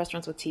don't like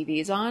restaurants with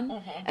TVs on,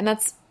 and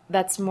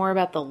that's more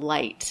about the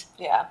light,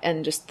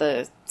 and just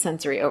the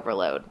sensory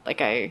overload.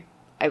 I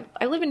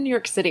live in New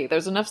York City.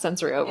 There's enough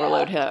sensory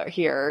overload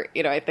here.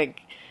 I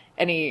think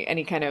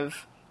any kind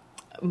of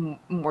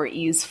more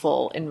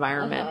easeful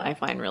environment I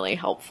find really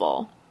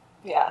helpful.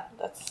 Yeah,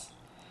 that's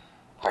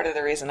part of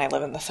the reason I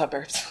live in the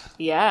suburbs.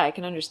 Yeah, I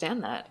can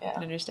understand that. Yeah. I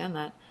can understand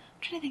that.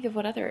 I'm trying to think of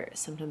what other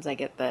symptoms I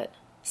get that...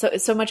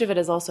 So much of it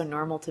is also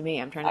normal to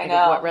me. I'm trying to think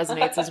of what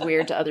resonates as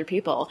weird to other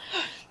people.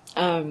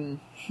 I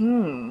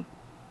think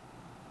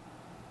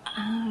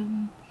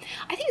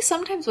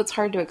sometimes what's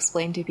hard to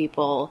explain to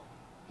people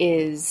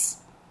is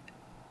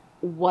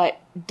what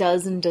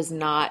does and does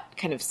not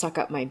kind of suck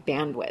up my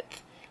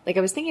bandwidth. I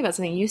was thinking about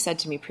something you said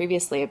to me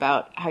previously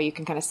about how you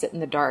can kind of sit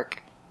in the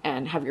dark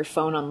and have your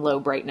phone on low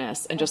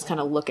brightness and just kind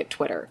of look at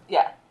Twitter.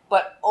 Yeah,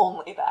 but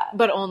only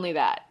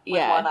that.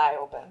 Yeah. With one eye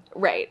open.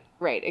 Right,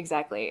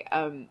 exactly.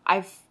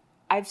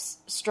 I've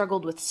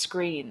struggled with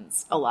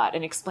screens a lot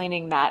and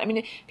explaining that. I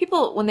mean,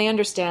 people, when they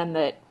understand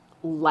that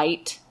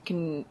light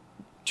can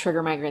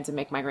trigger migraines and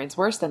make migraines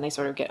worse, then they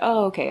sort of get,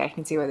 oh, okay, I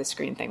can see why the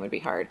screen thing would be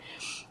hard.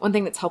 One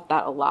thing that's helped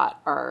that a lot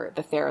are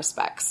the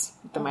Theraspecs,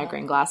 the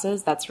migraine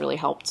glasses. That's really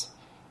helped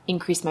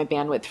increase my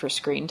bandwidth for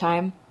screen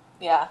time.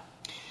 Yeah.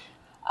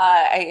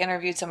 I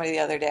interviewed somebody the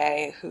other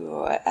day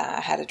who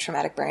had a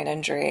traumatic brain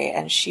injury,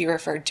 and she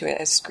referred to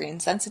it as screen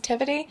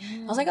sensitivity.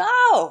 I was like,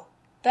 oh,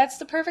 that's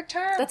the perfect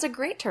term. That's a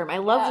great term. I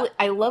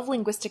love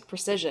linguistic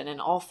precision in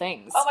all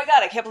things. Oh my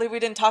God, I can't believe we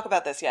didn't talk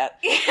about this yet.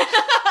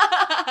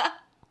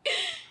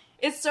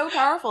 It's so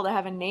powerful to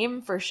have a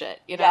name for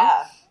shit,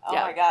 Yeah. Oh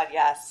my God,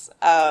 yes.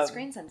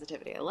 Screen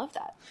sensitivity. I love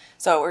that.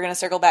 So we're going to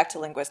circle back to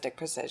linguistic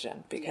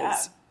precision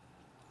because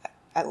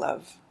I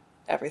love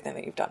everything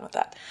that you've done with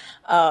that.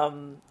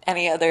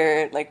 Any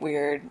other like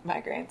weird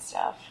migraine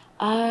stuff?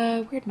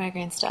 Weird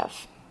migraine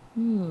stuff.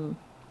 No,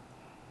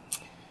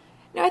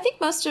 I think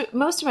most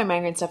of my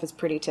migraine stuff is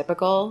pretty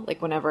typical.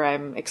 Like whenever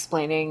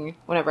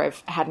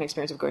I've had an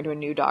experience of going to a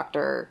new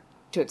doctor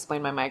to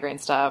explain my migraine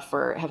stuff,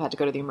 or have had to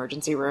go to the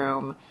emergency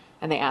room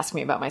and they ask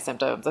me about my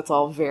symptoms, that's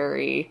all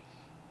very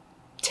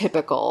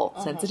typical.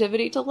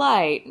 Sensitivity to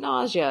light,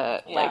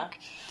 nausea, like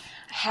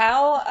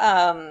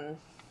how.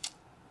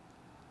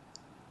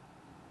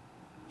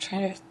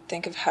 Trying to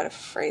think of how to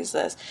phrase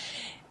this.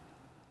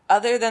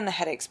 Other than the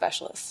headache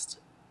specialist,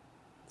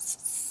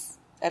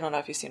 I don't know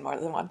if you've seen more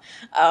than one,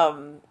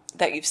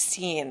 that you've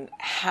seen,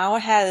 how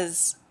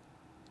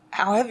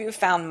have you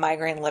found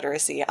migraine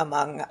literacy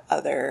among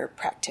other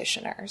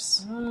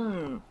practitioners?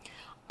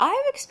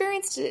 I've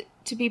experienced it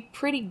to be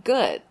pretty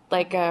good.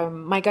 Like,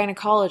 my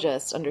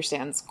gynecologist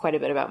understands quite a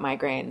bit about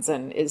migraines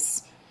and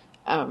is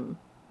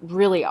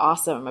really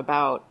awesome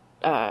about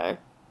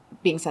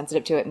being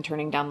sensitive to it and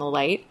turning down the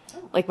light.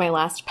 Like my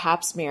last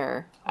pap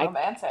smear.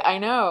 Romantic. I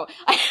know.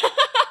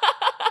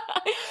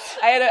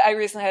 I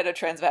recently had a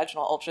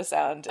transvaginal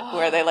ultrasound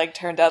where they like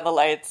turned down the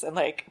lights and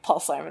like Paul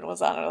Simon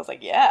was on and I was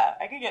like, yeah,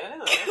 I could get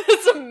into this.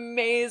 That's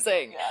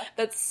amazing. Yeah.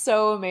 That's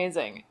so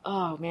amazing.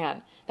 Oh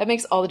man. That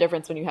makes all the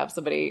difference when you have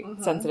somebody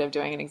sensitive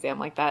doing an exam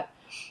like that.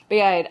 But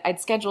yeah, I'd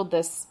scheduled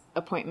this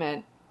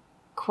appointment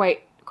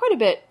quite a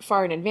bit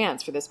far in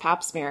advance for this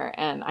pap smear,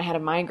 and I had a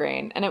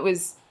migraine, and it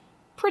was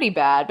pretty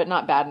bad, but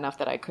not bad enough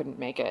that I couldn't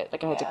make it.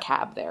 Like I had to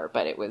cab there,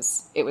 but it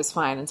was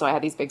fine. And so I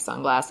had these big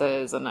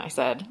sunglasses and I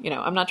said,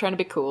 I'm not trying to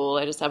be cool.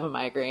 I just have a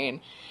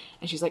migraine.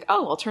 And she's like,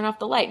 oh, I'll turn off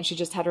the light. And she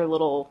just had her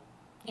little,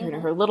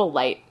 her little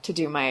light to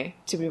do my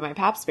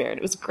pap smear. And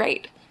it was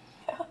great.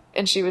 Yeah.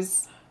 And she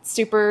was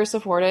super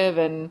supportive.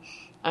 And,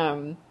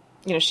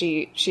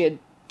 she had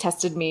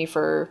tested me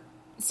for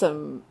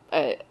some,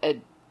 it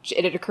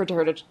had occurred to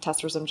her to test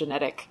for some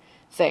genetic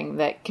thing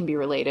that can be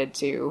related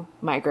to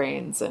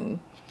migraines. And,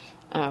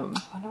 I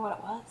wonder what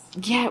it was.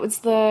 Yeah, it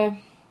was I'm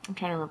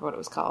trying to remember what it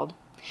was called.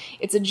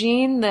 It's a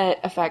gene that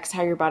affects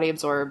how your body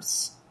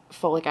absorbs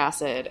folic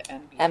acid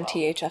and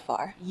B12.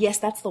 MTHFR. Yes,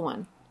 that's the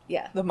one.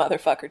 Yeah. The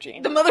motherfucker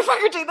gene. The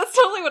motherfucker gene. That's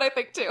totally what I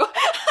think too.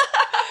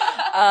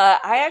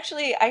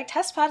 I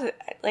test positive.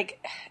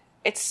 Like,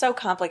 it's so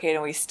complicated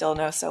and we still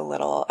know so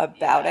little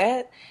about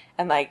it.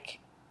 And like,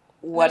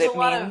 what it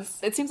means.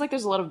 It seems like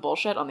there's a lot of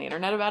bullshit on the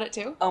internet about it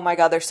too. Oh my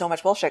God, there's so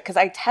much bullshit. Because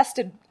I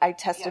tested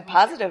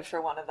positive for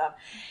one of them.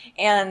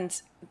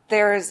 And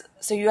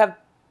so you have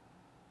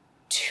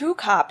 2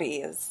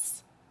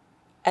 copies.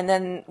 And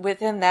then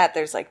within that,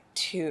 there's like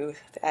 2,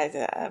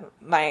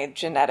 my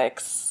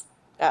genetics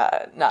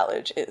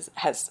knowledge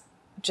has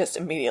just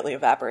immediately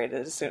evaporated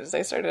as soon as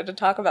I started to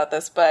talk about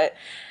this. But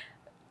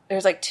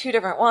there's like 2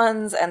 different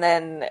ones. And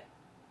then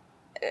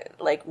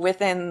like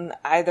within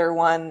either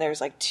one,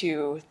 there's like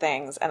 2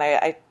 things. And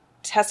I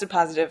tested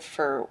positive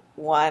for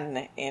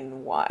 1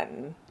 in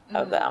 1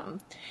 of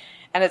them.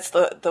 And it's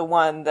the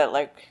one that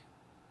like,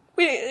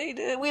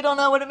 we don't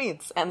know what it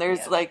means. And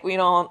there's like,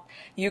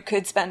 you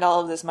could spend all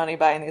of this money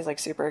buying these like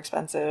super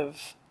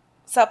expensive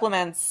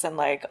supplements and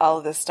like all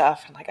of this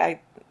stuff. And like,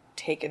 I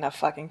take enough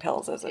fucking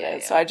pills as it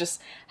is. Yeah. So I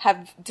just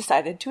have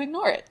decided to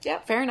ignore it. Yeah.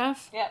 Fair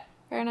enough. Yeah.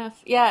 Fair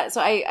enough. Yeah.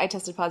 So I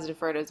tested positive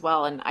for it as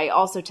well. And I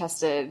also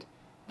tested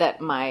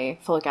that my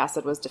folic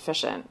acid was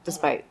deficient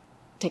despite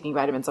taking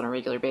vitamins on a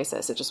regular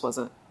basis. It just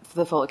wasn't,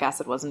 the folic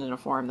acid wasn't in a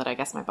form that I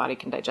guess my body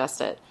can digest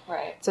it.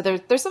 Right. So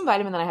there's some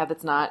vitamin that I have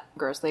that's not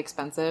grossly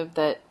expensive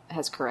that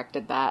has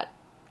corrected that.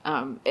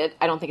 I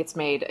don't think it's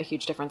made a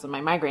huge difference in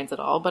my migraines at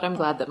all, but I'm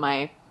glad that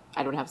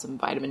I don't have some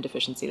vitamin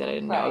deficiency that I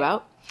didn't know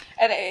about.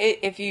 And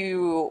if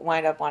you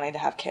wind up wanting to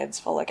have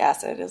kids, folic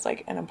acid is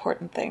like an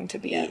important thing to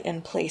be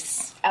in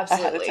place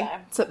ahead of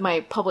time. So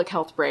my public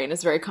health brain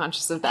is very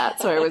conscious of that.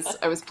 So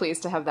I was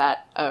pleased to have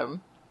that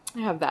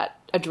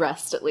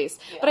addressed at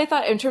least. Yeah. But I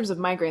thought in terms of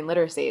migraine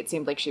literacy, it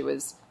seemed like she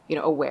was,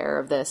 aware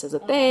of this as a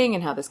thing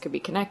and how this could be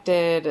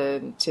connected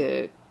and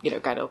to,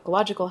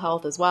 gynecological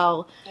health as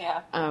well.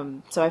 Yeah.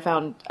 So I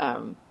found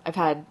I've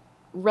had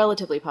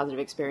relatively positive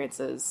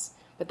experiences.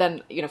 But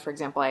then, for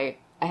example, I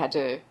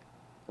had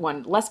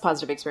one less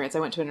positive experience. I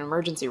went to an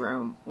emergency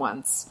room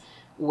once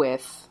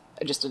with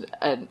just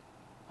a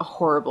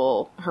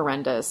horrible,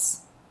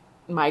 horrendous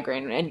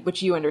migraine, and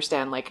which you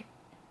understand, like,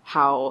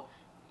 how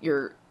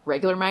your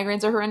regular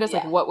migraines are horrendous.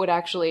 Yeah. Like,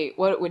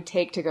 what it would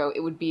take to go, it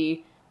would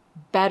be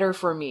better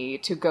for me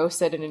to go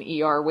sit in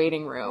an ER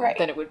waiting room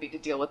than it would be to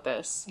deal with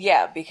this.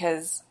 Yeah,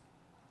 because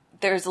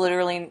there's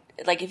literally,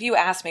 like, if you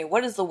ask me,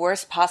 what is the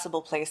worst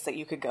possible place that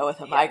you could go with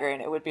a migraine?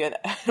 It would be an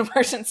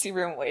emergency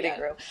room waiting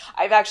room.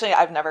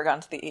 I've never gone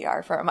to the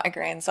ER for a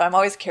migraine, so I'm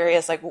always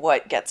curious, like,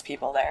 what gets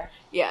people there?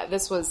 Yeah,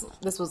 this was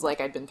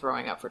like I'd been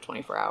throwing up for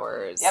 24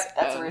 hours. Yep,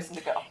 that's a reason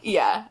to go.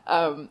 Yeah,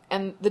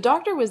 and the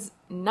doctor was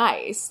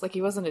nice, like,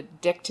 he wasn't a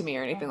dick to me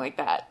or anything like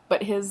that,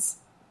 but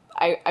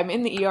I'm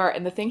in the ER,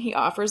 and the thing he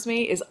offers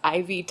me is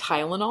IV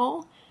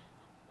Tylenol.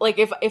 Like,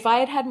 if I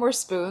had had more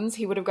spoons,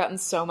 he would have gotten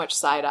so much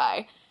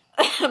side-eye.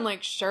 I'm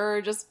like,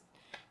 sure, just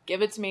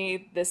give it to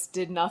me. This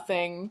did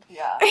nothing.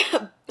 Yeah.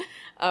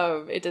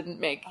 It didn't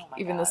make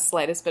even the God.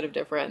 slightest bit of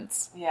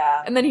difference.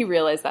 Yeah. And then he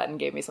realized that and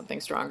gave me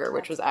something stronger,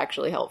 which was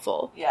actually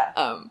helpful. Yeah.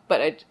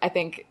 But I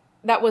think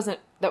that wasn't,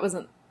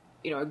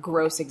 a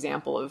gross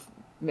example of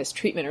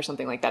mistreatment or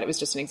something like that. It was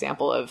just an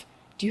example of,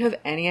 do you have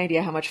any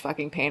idea how much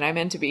fucking pain I'm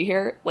in to be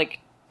here? Like,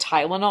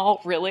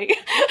 Tylenol? Really?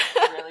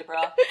 Really,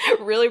 bro?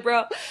 Really,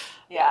 bro?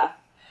 Yeah.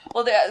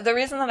 Well, the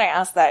reason that I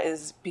asked that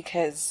is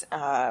because,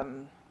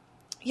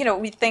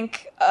 we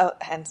think,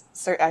 and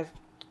I've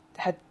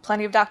had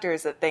plenty of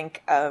doctors that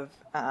think of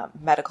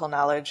medical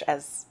knowledge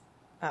as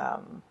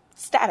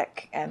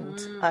static and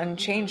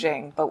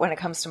unchanging. But when it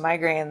comes to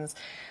migraines,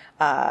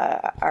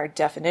 our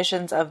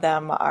definitions of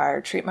them,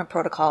 our treatment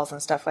protocols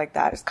and stuff like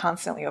that is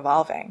constantly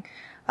evolving.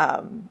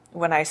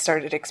 When I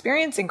started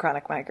experiencing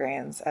chronic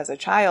migraines as a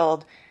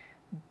child,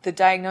 the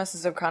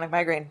diagnosis of chronic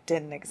migraine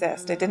didn't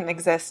exist. It didn't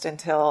exist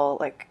until,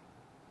 like,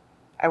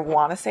 I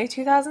want to say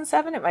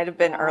 2007. It might have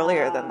been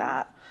earlier than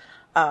that.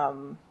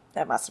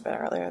 That must have been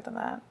earlier than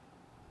that.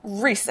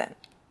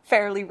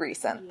 Fairly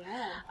recent.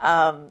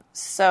 Yeah.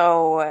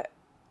 So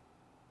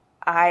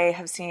I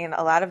have seen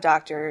a lot of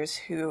doctors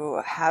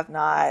who have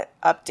not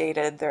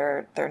updated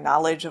their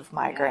knowledge of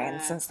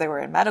migraines since they were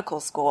in medical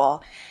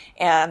school.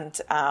 And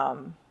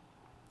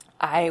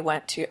I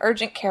went to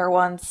urgent care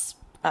once,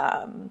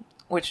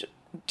 which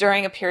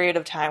during a period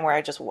of time where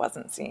I just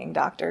wasn't seeing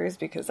doctors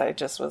because I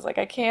just was like,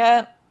 I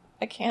can't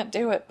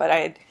do it. But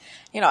I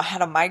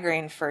had a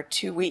migraine for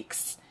 2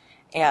 weeks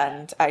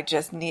and I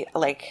just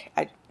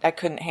I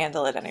couldn't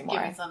handle it anymore.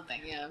 Give me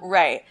something, yeah.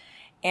 Right.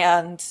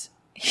 And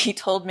he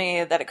told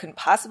me that it couldn't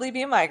possibly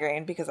be a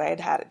migraine because I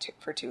had it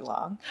for too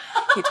long.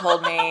 He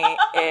told me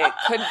it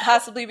couldn't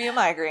possibly be a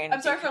migraine.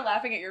 I'm sorry for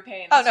laughing at your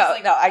pain. Oh,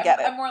 no, I get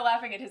it. I'm more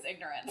laughing at his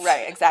ignorance.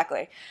 Right,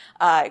 exactly.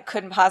 It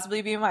couldn't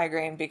possibly be a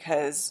migraine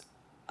because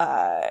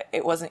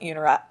it wasn't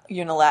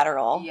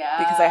unilateral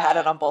because I had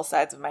it on both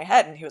sides of my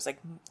head. And he was like,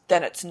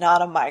 then it's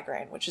not a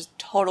migraine, which is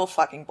total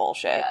fucking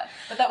bullshit. Yeah.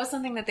 But that was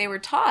something that they were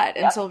taught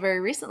until very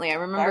recently. I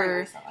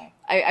remember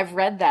I've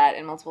read that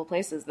in multiple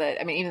places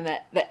that, even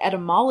the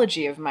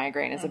etymology of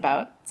migraine is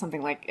about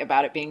something like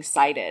about it being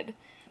sided.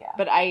 Yeah.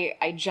 But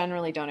I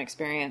generally don't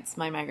experience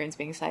my migraines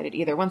being sided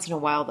either. Once in a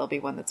while, there'll be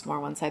one that's more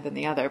one side than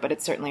the other, but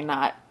it's certainly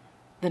not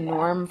the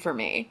norm for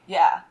me.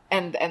 Yeah.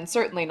 And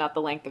certainly not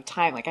the length of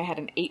time. Like, I had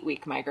an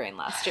 8-week migraine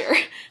last year.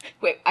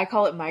 Wait, I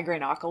call it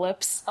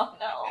migraine-ocalypse. Oh,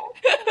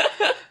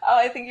 no. Oh,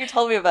 I think you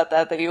told me about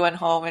that you went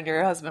home and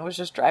your husband was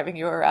just driving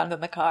you around in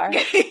the car.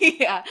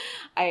 Yeah.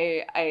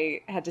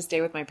 I had to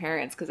stay with my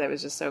parents because I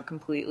was just so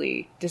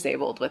completely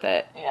disabled with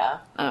it. Yeah.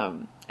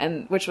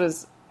 And which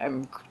was,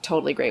 I'm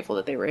totally grateful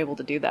that they were able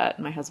to do that.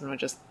 And my husband would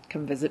just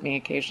come visit me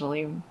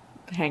occasionally,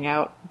 hang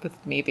out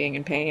with me being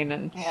in pain.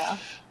 And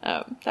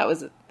that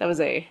was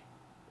a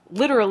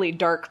literally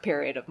dark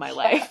period of my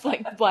life,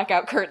 like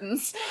blackout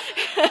curtains.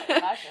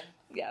 Imagine.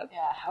 Yeah.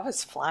 Yeah. How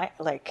was flying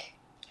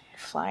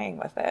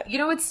with it?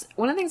 It's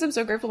one of the things I'm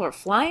so grateful for.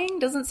 Flying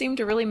doesn't seem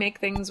to really make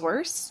things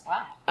worse.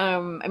 Wow.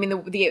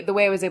 The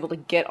way I was able to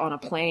get on a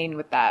plane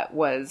with that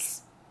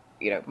was,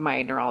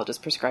 my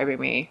neurologist prescribing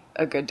me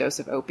a good dose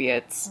of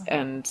opiates,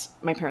 and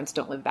my parents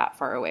don't live that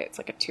far away. It's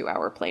like a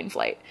 2-hour plane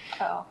flight.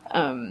 Oh.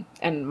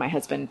 And my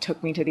husband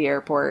took me to the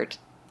airport,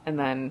 and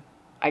then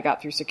I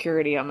got through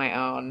security on my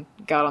own,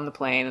 got on the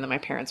plane, and then my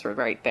parents were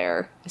right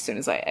there as soon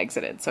as I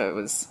exited. So it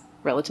was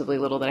relatively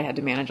little that I had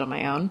to manage on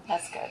my own.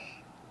 That's good.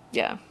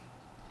 Yeah.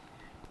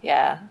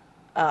 Yeah.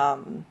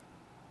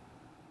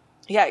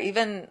 Yeah,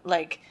 even,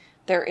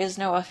 there is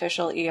no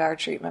official ER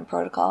treatment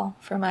protocol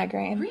for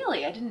migraine.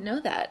 Really? I didn't know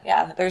that.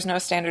 Yeah, there's no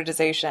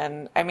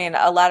standardization.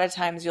 A lot of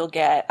times you'll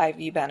get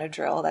IV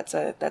Benadryl.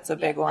 That's a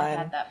big one. I've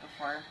had that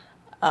before.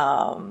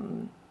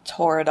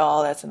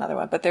 Toradol, that's another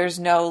one. But there's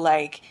no,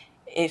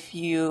 if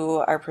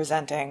you are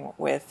presenting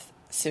with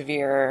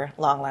severe,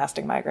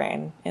 long-lasting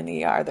migraine in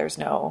the ER, there's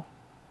no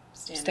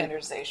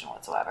standardization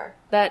whatsoever.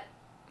 That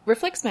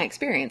reflects my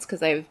experience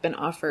because I've been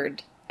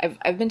offered...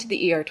 I've been to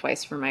the ER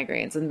twice for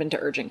migraines and been to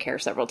urgent care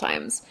several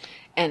times.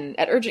 And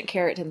at urgent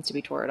care, it tends to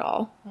be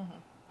Toradol.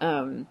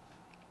 Mm-hmm.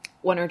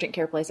 One urgent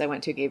care place I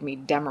went to gave me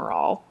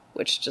Demerol,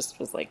 which just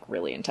was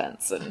really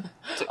intense. And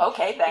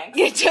okay, thanks.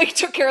 It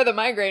took care of the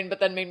migraine,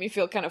 but then made me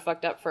feel kind of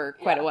fucked up for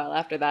quite a while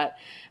after that.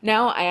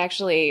 Now I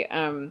actually,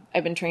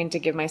 I've been trained to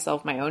give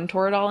myself my own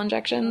Toradol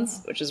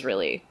injections, which is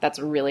that's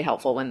really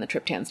helpful when the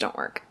triptans don't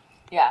work.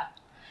 Yeah.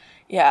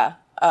 Yeah.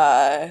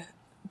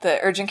 The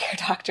urgent care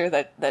doctor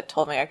that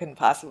told me I couldn't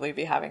possibly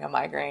be having a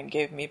migraine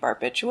gave me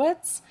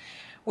barbiturates,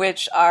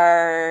 which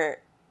are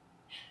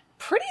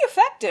pretty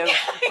effective,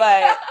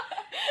 but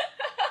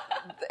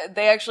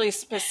they actually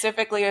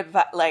specifically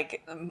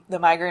the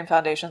migraine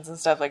foundations and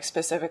stuff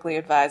specifically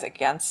advise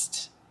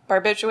against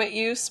barbiturate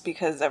use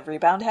because of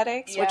rebound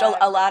headaches, which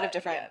a lot of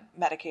different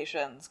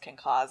medications can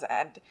cause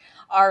and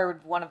are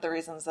one of the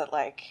reasons that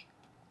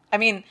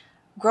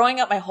growing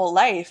up my whole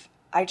life,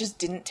 I just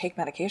didn't take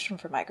medication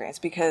for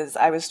migraines because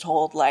I was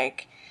told,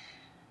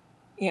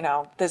 you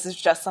know, this is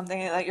just something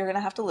that you're going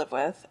to have to live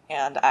with.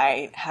 And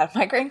I had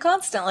migraine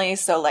constantly.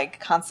 So, like,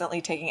 constantly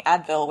taking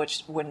Advil,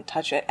 which wouldn't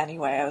touch it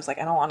anyway. I was like,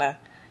 I don't want to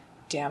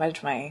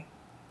damage my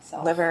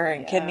liver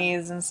and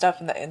kidneys and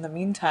stuff in the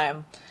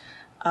meantime.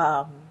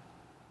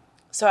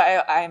 So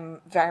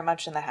I'm very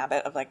much in the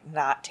habit of, like,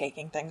 not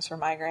taking things for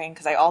migraine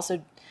because I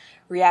also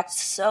react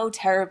so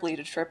terribly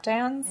to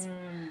triptans.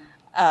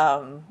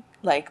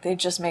 Like, they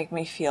just make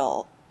me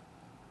feel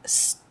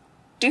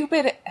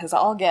stupid as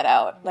all get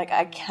out. Like,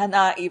 I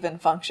cannot even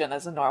function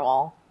as a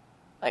normal,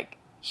 like,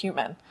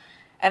 human.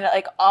 And,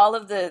 like, all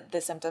of the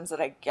symptoms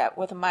that I get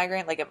with a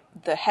migraine, like,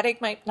 the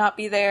headache might not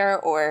be there,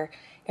 or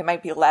it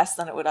might be less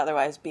than it would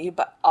otherwise be,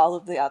 but all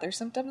of the other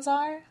symptoms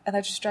are, and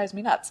that just drives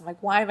me nuts. I'm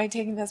like, why am I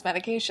taking this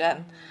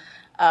medication?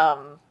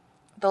 The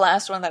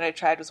last one that I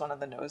tried was one of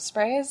the nose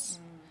sprays,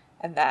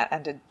 and that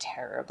ended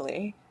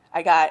terribly.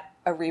 I got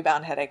a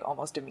rebound headache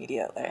almost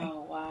immediately.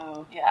 Oh,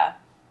 wow. Yeah.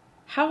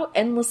 How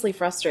endlessly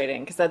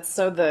frustrating, because that's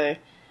so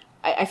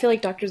I feel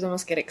like doctors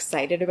almost get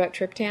excited about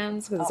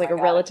triptans, because it's like a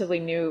relatively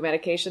new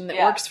medication that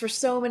works for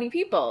so many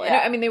people. Yeah.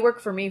 And I mean, they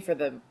work for me for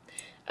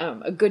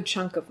a good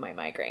chunk of my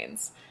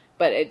migraines.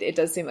 But it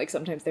does seem like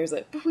sometimes there's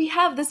but we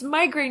have this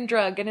migraine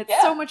drug, and it's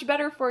so much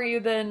better for you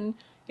than,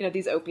 you know,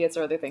 these opiates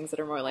or other things that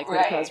are more likely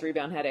to cause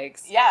rebound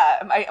headaches.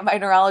 Yeah, my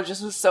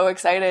neurologist was so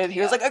excited. He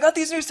was like, I got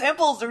these new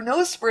samples. They're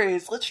nose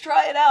sprays. Let's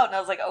try it out. And I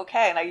was like,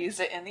 okay. And I used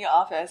it in the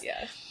office.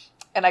 Yeah.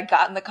 And I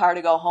got in the car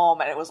to go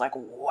home, and it was like,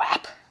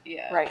 whap,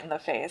 Yeah. right in the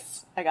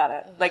face. I got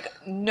it. Like,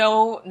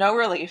 no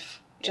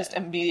relief, just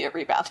immediate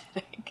rebound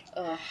headache.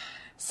 Ugh.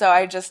 So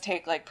I just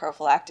take, like,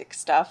 prophylactic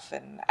stuff,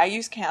 and I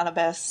use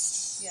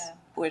cannabis,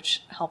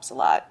 which helps a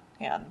lot.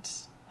 And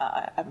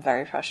I'm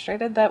very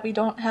frustrated that we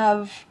don't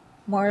have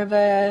more of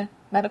a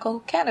medical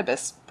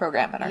cannabis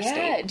program in our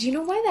state. Do you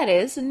know why that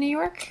is in New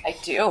York? I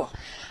do.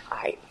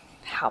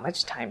 How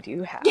much time do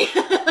you have?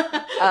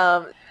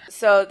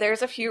 So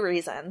there's a few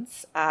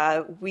reasons.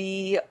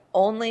 We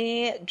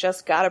only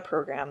just got a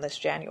program this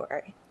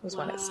January, was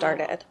when it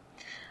started.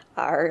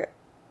 Our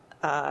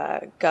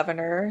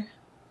governor,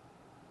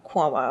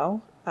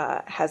 Cuomo,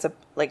 has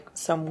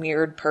some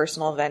weird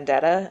personal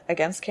vendetta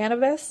against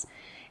cannabis.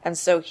 And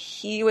so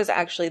he was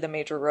actually the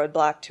major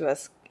roadblock to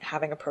us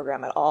having a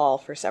program at all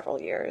for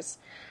several years.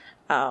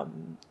 They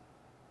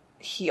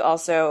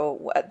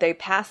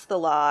passed the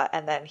law,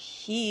 and then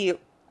he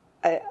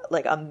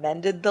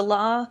amended the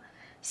law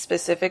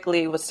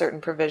specifically with certain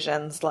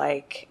provisions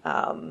like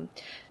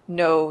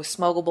no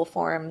smokable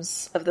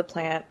forms of the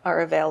plant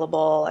are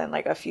available, and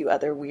like a few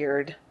other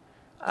weird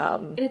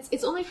and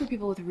it's only for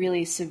people with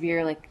really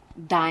severe, like,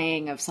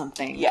 dying of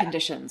something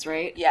conditions,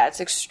 right? Yeah, it's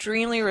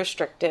extremely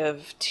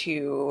restrictive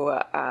to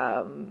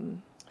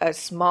a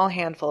small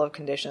handful of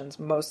conditions,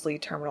 mostly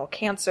terminal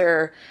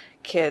cancer,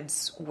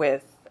 kids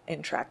with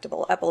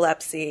intractable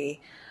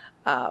epilepsy.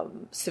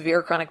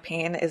 Severe chronic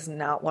pain is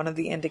not one of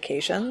the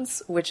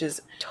indications, which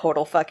is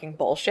total fucking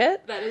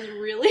bullshit. That is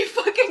really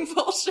fucking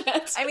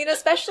bullshit. I mean,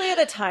 especially at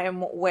a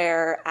time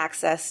where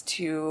access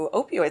to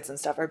opioids and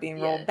stuff are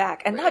being rolled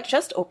back. And not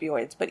just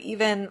opioids, but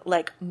even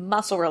like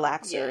muscle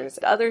relaxers,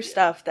 other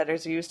stuff that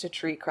is used to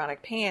treat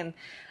chronic pain,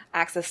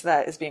 access to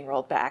that is being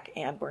rolled back,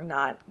 and we're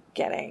not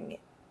getting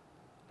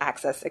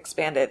access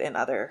expanded in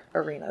other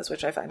arenas,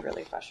 which I find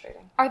really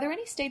frustrating. Are there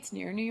any states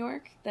near New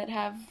York that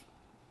have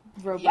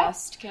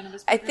robust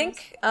cannabis programs? I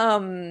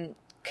think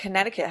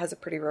Connecticut has a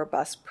pretty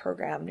robust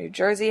program. New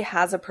Jersey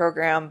has a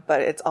program,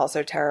 but it's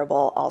also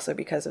terrible, also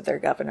because of their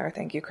governor.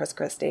 Thank you, Chris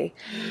Christie.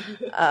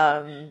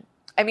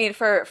 I mean,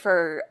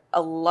 for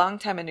a long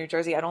time in New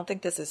Jersey, I don't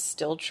think this is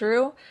still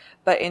true,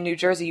 but in New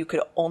Jersey, you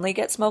could only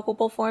get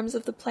smokable forms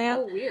of the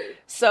plant. Oh, weird.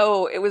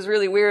 So it was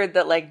really weird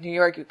that, like, New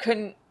York, you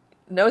couldn't,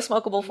 no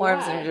smokable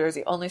forms. In New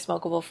Jersey, only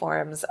smokable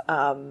forms.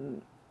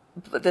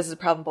 But this is a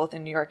problem both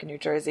in New York and New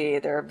Jersey.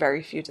 There are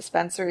very few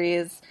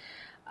dispensaries.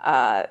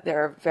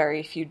 There are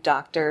very few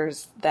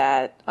doctors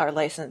that are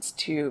licensed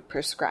to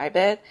prescribe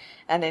it.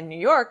 And in New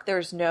York,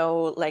 there's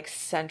no, like,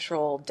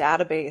 central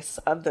database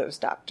of those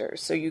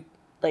doctors. So you,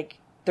 like,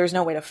 there's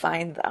no way to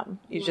find them.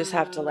 You just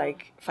have to,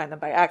 like, find them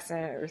by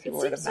accident or through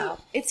word of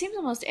mouth. It seems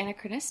almost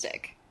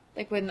anachronistic.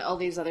 Like when all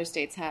these other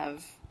states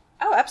have...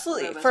 Oh,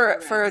 absolutely.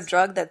 For a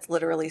drug that's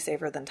literally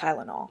safer than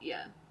Tylenol.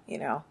 Yeah. You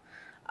know?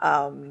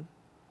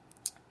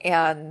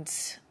 And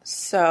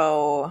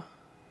so...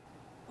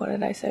 What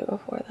did I say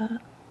before that?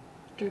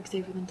 Drug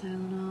safer than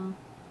Tylenol.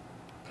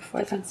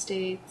 Different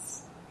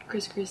states.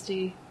 Chris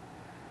Christie.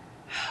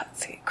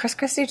 Let's see. Chris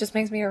Christie just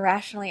makes me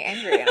irrationally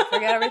angry, and I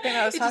forget everything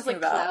I was talking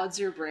about. It just, clouds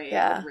your brain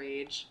with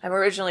rage. I'm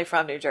originally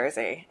from New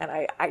Jersey, and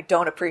I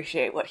don't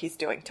appreciate what he's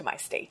doing to my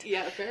state.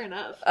 Yeah, fair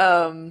enough.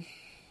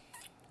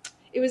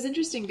 It was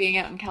interesting being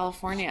out in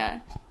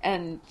California,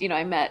 and, you know,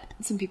 I met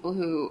some people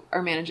who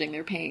are managing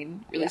their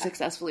pain really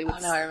successfully with... Oh,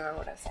 no, I remember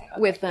what I was saying.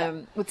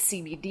 Okay, with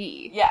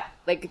CBD. Yeah.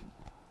 Like,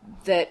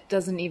 that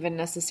doesn't even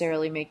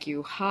necessarily make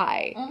you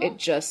high. Mm-hmm. It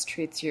just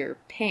treats your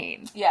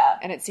pain. Yeah.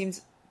 And it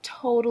seems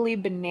totally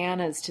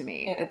bananas to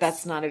me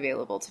that's not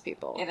available to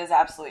people. It is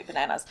absolutely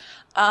bananas.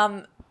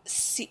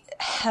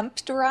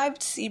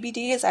 hemp-derived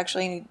CBD is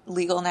actually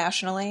legal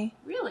nationally.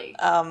 Really?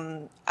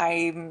 I'm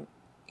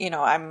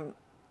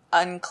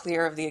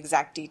unclear of the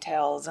exact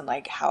details and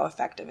like how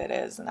effective it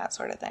is and that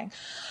sort of thing.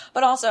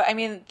 But also, I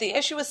mean, the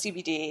issue with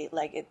CBD,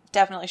 like it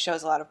definitely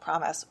shows a lot of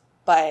promise,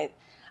 but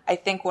I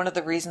think one of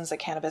the reasons that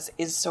cannabis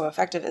is so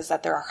effective is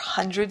that there are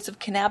hundreds of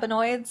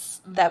cannabinoids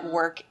that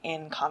work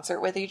in concert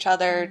with each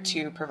other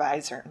to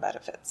provide certain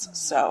benefits.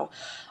 So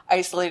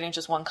isolating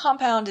just one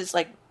compound is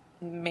like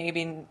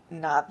maybe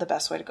not the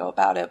best way to go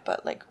about it,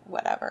 but like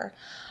whatever.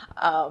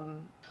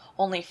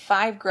 Only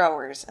 5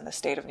 growers in the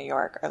state of New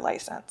York are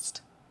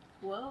licensed.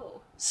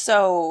 Whoa.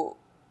 So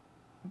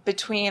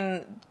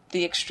between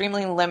the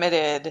extremely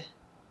limited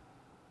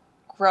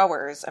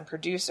growers and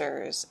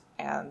producers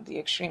and the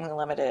extremely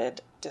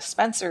limited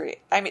dispensary,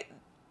 I mean,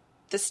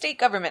 the state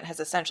government has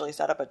essentially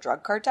set up a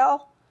drug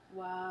cartel.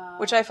 Wow.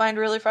 Which I find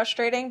really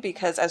frustrating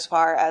because as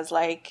far as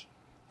like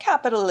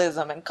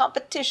capitalism and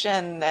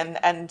competition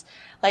and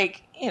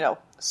like, you know,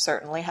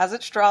 certainly has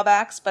its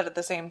drawbacks, but at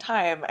the same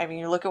time, I mean,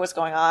 you look at what's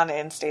going on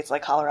in states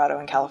like Colorado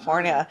and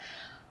California,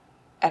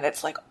 and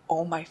it's like,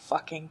 oh my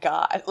fucking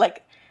God.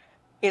 Like,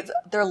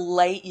 they're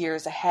light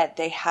years ahead.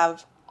 They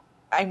have,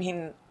 I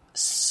mean,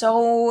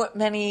 so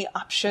many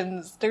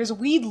options. There's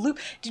weed lube.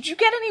 Did you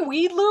get any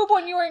weed lube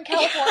when you were in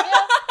California?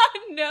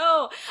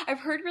 No. I've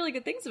heard really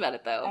good things about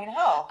it, though. I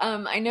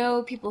know. I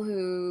know people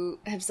who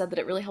have said that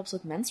it really helps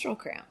with menstrual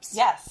cramps.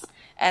 Yes.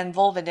 And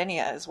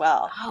vulvodynia as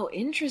well. Oh,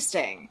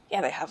 interesting.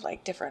 Yeah, they have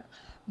like different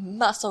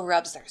muscle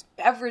rubs. There's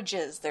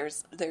beverages.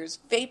 There's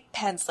vape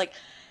pens, like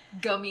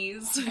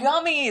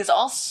gummies,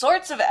 all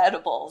sorts of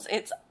edibles.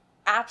 It's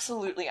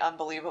absolutely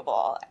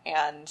unbelievable.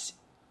 And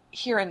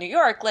here in New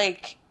York,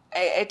 like,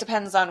 it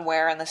depends on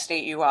where in the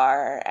state you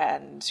are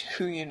and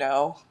who you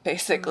know,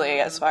 basically,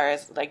 as far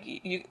as like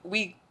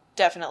we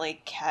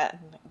definitely can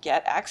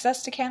get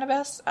access to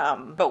cannabis,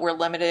 but we're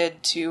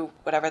limited to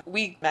whatever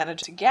we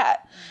manage to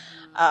get.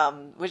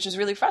 Which is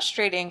really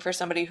frustrating for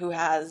somebody who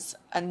has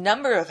a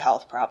number of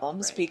health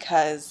problems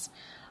because,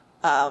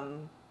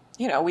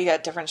 you know, we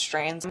get different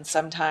strains and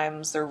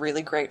sometimes they're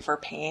really great for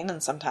pain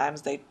and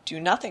sometimes they do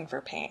nothing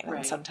for pain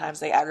and sometimes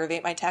they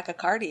aggravate my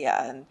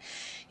tachycardia. And,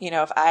 you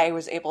know, if I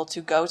was able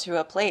to go to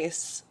a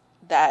place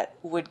that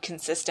would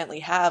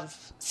consistently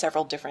have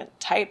several different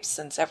types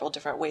and several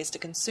different ways to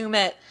consume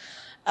it,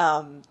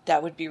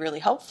 that would be really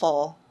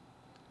helpful.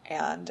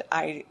 And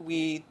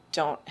we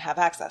don't have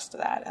access to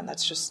that. And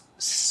that's just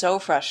so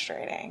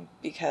frustrating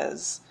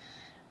because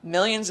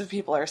millions of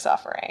people are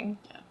suffering.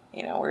 Yeah.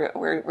 You know,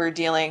 we're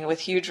dealing with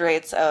huge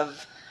rates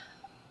of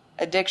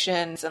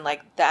addictions, and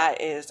like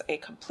that is a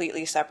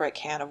completely separate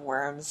can of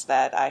worms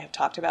that I have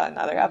talked about in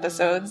other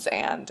episodes.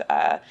 And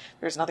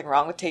there's nothing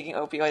wrong with taking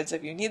opioids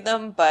if you need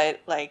them,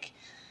 but like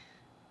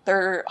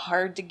they're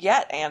hard to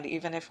get, and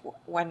even if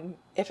and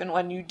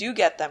when you do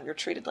get them, you're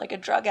treated like a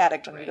drug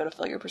addict when you go to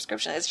fill your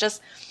prescription. It's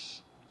just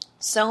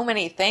so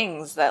many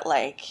things that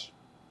like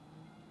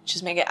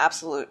just make it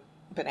absolute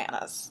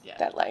bananas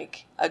that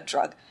like a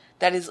drug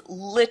that is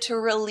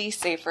literally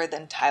safer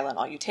than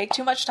Tylenol. You take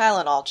too much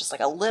Tylenol, just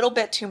like a little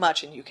bit too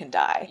much, and you can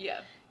die. Yeah.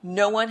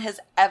 No one has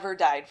ever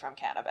died from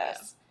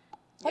cannabis. Yeah.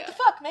 What the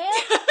fuck, man?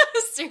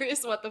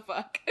 Serious what the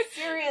fuck.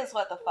 Serious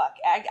what the fuck.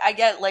 I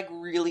get like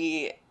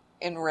really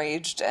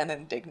enraged and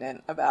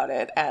indignant about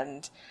it,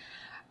 and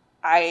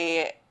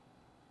I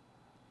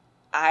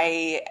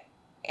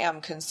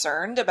am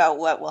concerned about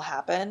what will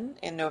happen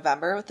in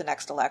November with the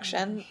next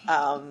election.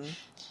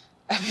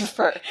 I mean,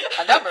 for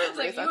a number of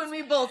reasons. Like you and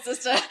me both,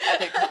 sister. I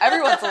think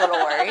everyone's a little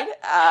worried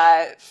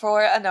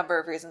for a number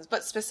of reasons,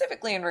 but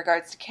specifically in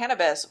regards to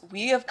cannabis,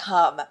 we have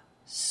come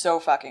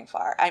so fucking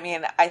far. I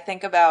mean, I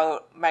think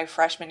about my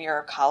freshman year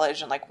of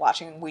college and like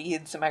watching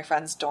weeds in my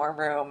friend's dorm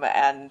room,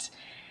 and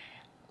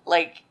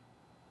like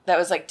that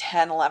was like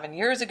 10, 11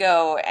 years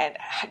ago, and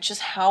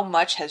just how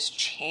much has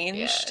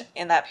changed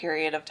in that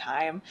period of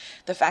time.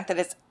 The fact that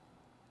it's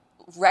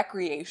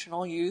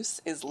recreational use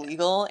is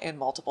legal in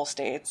multiple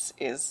states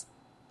is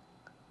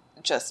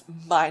just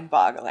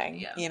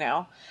mind-boggling, you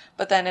know?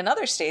 But then in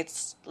other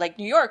states, like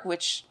New York,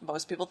 which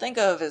most people think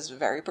of as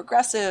very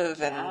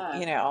progressive, and,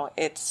 you know,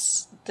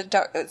 it's the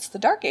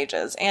dark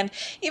ages. And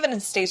even in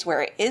states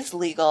where it is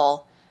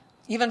legal,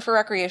 even for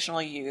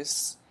recreational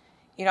use,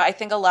 you know, I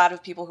think a lot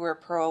of people who are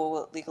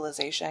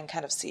pro-legalization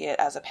kind of see it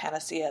as a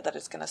panacea, that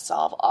it's going to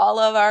solve all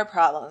of our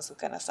problems.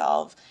 It's going to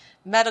solve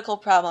medical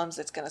problems.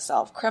 It's going to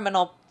solve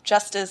criminal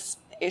justice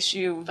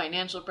issue.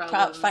 Financial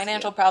problems.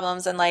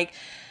 Problems. And like,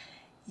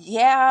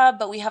 yeah,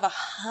 but we have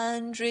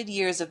 100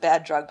 years of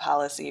bad drug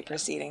policy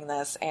preceding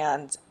this.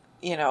 And,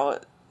 you know,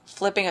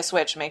 flipping a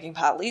switch, making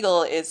pot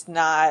legal is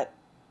not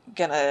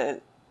going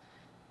to,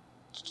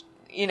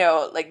 you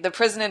know, like the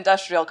prison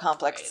industrial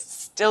complex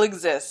still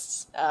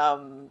exists.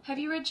 Have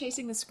you read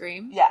Chasing the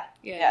Scream? Yeah,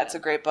 it's a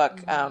great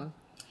book. Mm-hmm.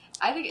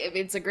 I think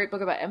it's a great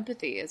book about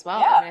empathy as well.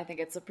 Yeah. I mean, I think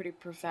it's a pretty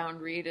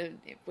profound read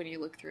when you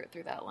look through it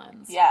through that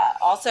lens. Yeah.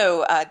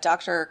 Also,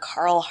 Dr.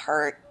 Carl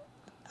Hart,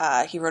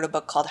 he wrote a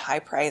book called High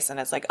Price, and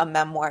it's like a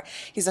memoir.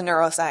 He's a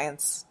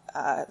neuroscience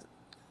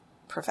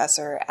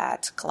professor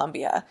at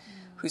Columbia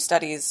who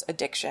studies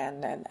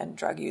addiction and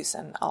drug use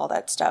and all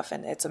that stuff.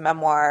 And it's a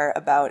memoir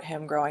about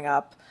him growing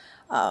up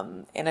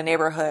in a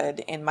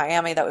neighborhood in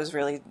Miami that was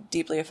really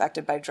deeply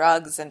affected by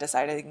drugs, and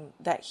deciding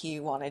that he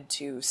wanted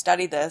to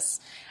study this,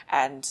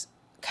 and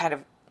kind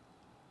of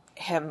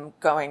him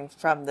going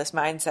from this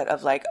mindset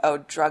of like, oh,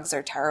 drugs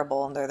are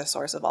terrible and they're the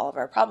source of all of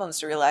our problems,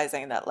 to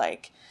realizing that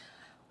like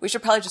we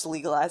should probably just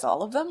legalize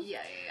all of them.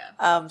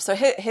 So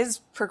his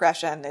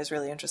progression is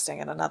really interesting,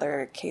 and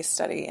another case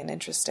study in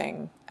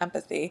interesting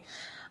empathy.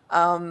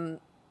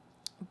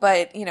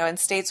 But, you know, in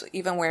states,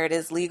 even where it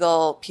is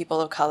legal,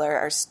 people of color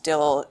are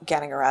still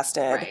getting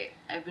arrested. Right.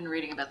 I've been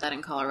reading about that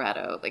in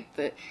Colorado,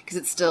 because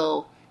it's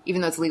still,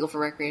 even though it's legal for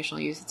recreational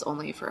use, it's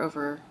only for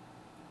over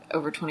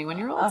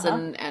 21-year-olds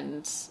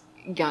and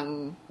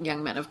young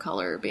men of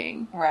color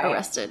being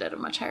arrested at a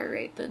much higher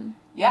rate than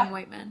young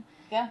white men.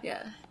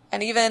 Yeah.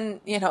 And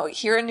even, you know,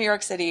 here in New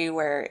York City,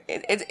 where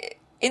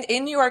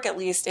in New York at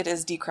least, it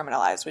is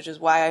decriminalized, which is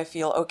why I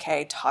feel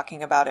okay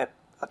talking about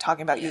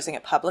using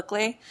it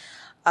publicly.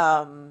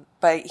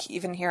 But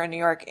even here in New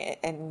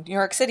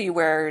York City,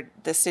 where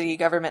the city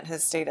government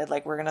has stated,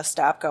 like, we're going to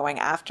stop going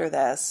after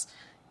this,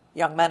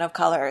 young men of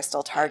color are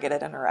still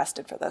targeted and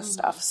arrested for this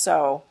stuff.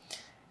 So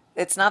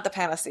it's not the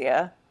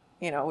panacea.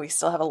 You know, we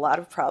still have a lot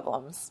of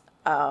problems.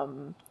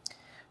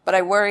 But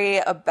I worry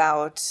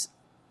about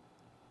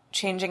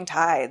changing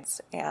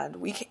tides. And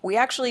we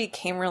actually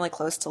came really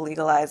close to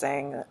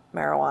legalizing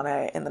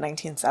marijuana in the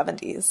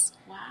 1970s.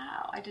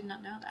 I did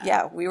not know that.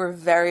 Yeah, we were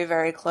very,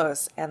 very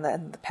close, and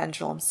then the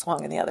pendulum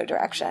swung in the other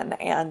direction.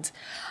 And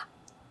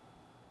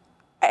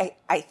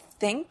I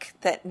think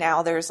that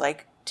now there's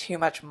like too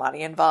much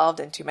money involved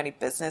and too many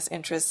business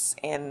interests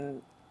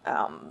in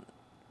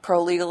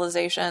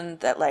pro-legalization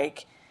that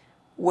like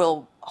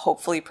will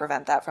hopefully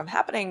prevent that from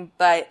happening.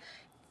 But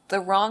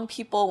the wrong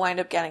people wind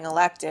up getting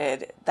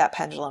elected, that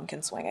pendulum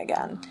can swing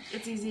again.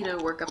 It's easy to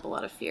work up a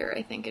lot of fear,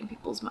 I think, in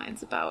people's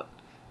minds about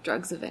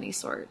drugs of any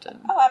sort.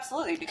 Oh,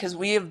 absolutely, because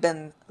we have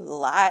been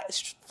flat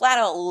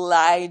out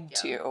lied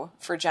to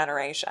for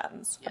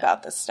generations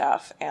about this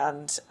stuff.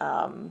 And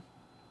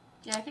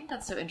I think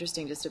that's so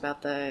interesting just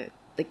about the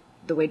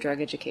way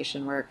drug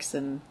education works,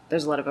 and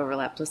there's a lot of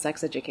overlap with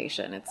sex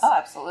education.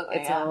 Absolutely.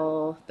 It's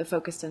all, the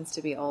focus tends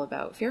to be all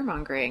about fear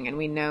mongering, and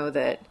we know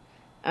that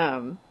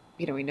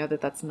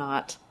that's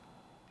not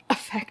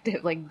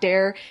effective. Like,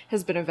 DARE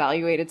has been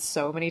evaluated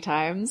so many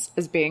times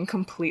as being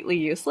completely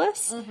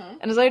useless,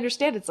 and as I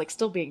understand, it's like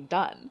still being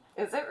done.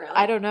 Is it really?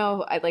 I don't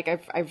know.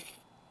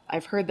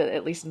 I've heard that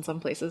at least in some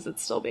places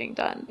it's still being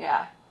done.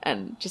 Yeah,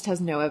 and just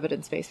has no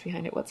evidence base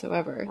behind it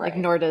whatsoever. Right. Like,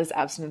 nor does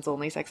abstinence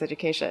only sex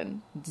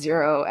education.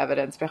 Zero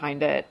evidence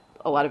behind it.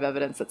 A lot of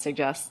evidence that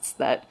suggests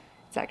that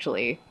it's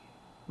actually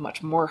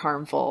much more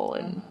harmful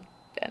and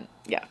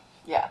yeah.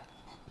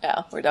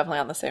 Yeah, we're definitely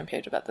on the same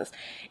page about this.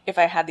 If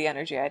I had the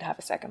energy, I'd have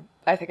a second.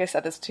 I think I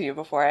said this to you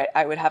before.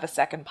 I would have a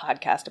second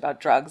podcast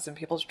about drugs and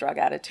people's drug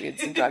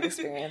attitudes and drug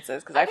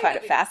experiences, because I find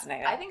it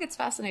fascinating. I think it's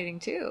fascinating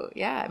too.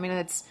 Yeah, I mean,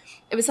 it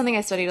was something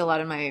I studied a lot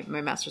in my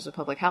Master's of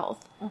Public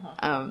Health.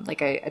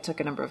 I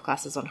took a number of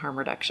classes on harm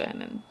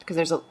reduction, and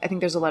because I think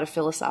there's a lot of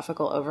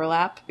philosophical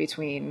overlap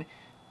between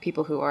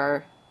people who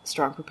are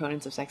strong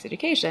proponents of sex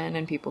education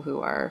and people who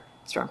are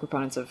strong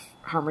proponents of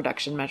harm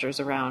reduction measures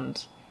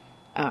around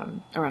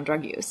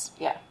drug use.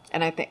 Yeah.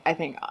 And I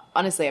think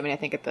honestly, I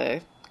think at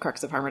the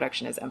crux of harm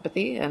reduction is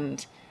empathy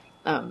and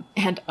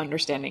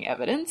understanding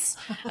evidence.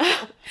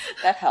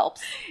 That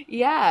helps.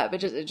 Yeah,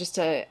 but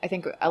I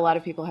think a lot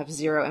of people have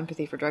zero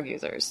empathy for drug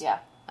users. Yeah.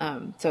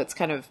 So it's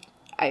kind of,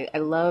 I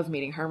love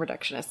meeting harm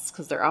reductionists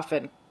because they're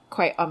often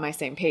quite on my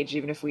same page,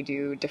 even if we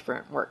do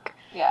different work.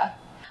 Yeah.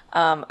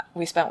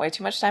 We spent way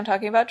too much time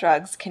talking about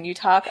drugs. Can you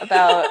talk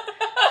about,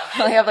 I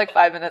only have like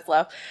 5 minutes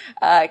left.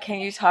 Can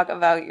you talk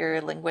about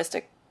your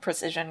linguistic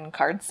precision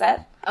card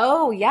set?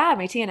 Oh yeah,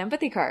 my TN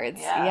empathy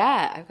cards.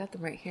 Yeah. I've got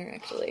them right here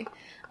actually.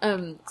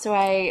 You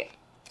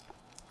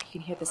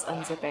can hear this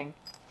unzipping.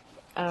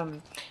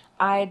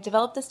 I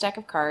developed this deck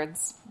of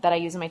cards that I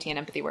use in my TN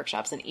empathy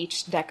workshops, and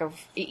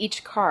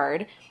each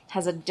card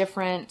has a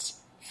different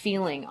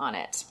feeling on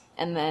it.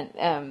 And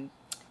then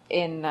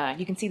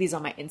you can see these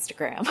on my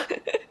Instagram.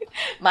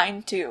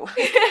 Mine too.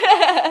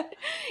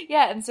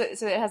 Yeah, and so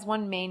it has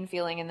one main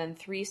feeling and then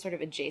 3 sort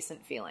of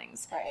adjacent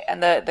feelings. Right.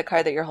 And the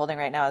card that you're holding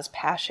right now is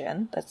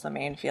passion. That's the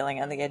main feeling,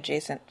 and the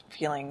adjacent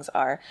feelings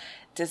are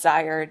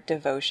desire,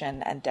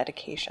 devotion, and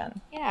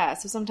dedication. Yeah,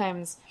 so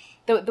sometimes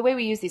the way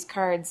we use these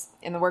cards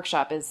in the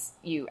workshop is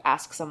you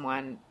ask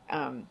someone,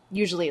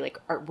 usually like,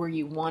 were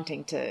you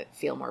wanting to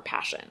feel more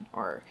passion,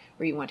 or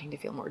were you wanting to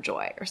feel more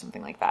joy, or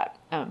something like that?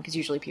 Because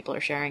usually people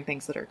are sharing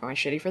things that are going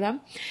shitty for them.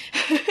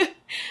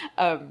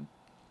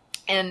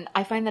 And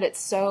I find that it's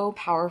so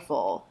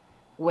powerful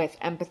with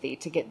empathy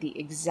to get the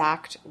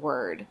exact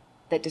word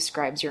that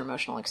describes your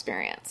emotional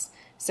experience.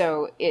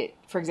 So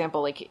for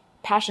example, like,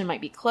 passion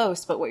might be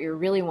close, but what you're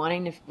really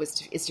wanting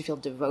is to feel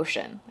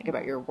devotion, like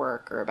about your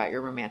work or about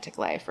your romantic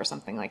life or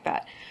something like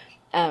that.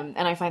 And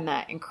I find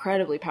that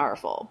incredibly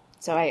powerful.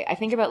 So I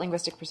think about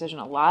linguistic precision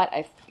a lot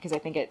because I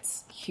think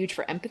it's huge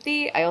for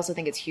empathy. I also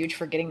think it's huge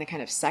for getting the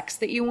kind of sex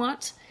that you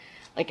want.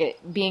 Like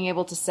being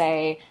able to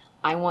say,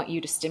 I want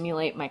you to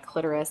stimulate my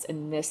clitoris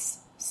in this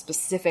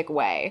specific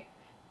way,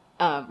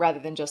 rather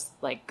than just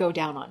like go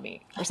down on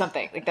me or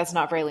something. Like that's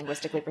not very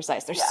linguistically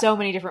precise. There's so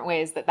many different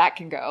ways that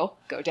can go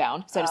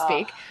down, so to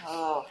speak.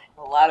 Oh,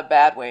 a lot of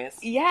bad ways.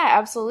 Yeah,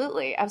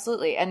 absolutely.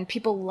 Absolutely. And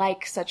people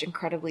like such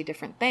incredibly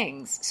different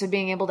things. So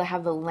being able to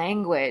have the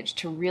language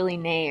to really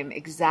name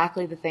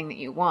exactly the thing that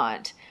you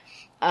want,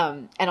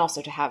 and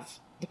also to have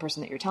the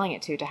person that you're telling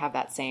it to have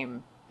that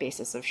same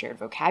basis of shared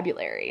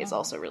vocabulary is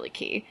also really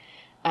key.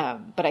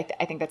 But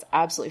I think that's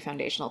absolutely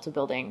foundational to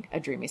building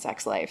a dreamy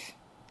sex life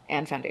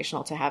and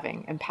foundational to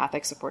having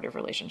empathic, supportive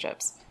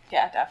relationships.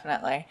 Yeah,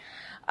 definitely.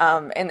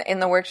 In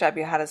the workshop,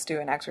 you had us do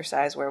an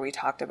exercise where we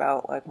talked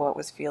about like what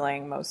was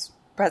feeling most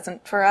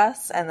present for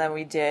us. And then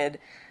we did,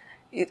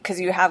 because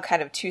you have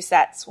kind of two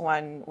sets,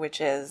 one which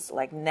is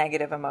like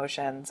negative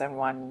emotions and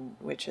one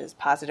which is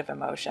positive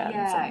emotions.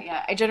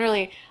 Yeah.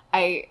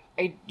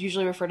 I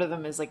usually refer to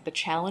them as like the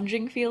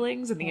challenging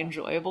feelings and the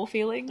enjoyable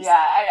feelings. Yeah,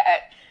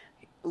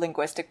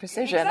 linguistic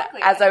precision. Exactly.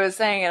 As I was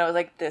saying it, I was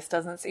like, this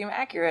doesn't seem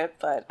accurate,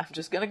 but I'm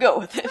just going to go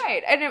with it.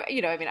 Right. And,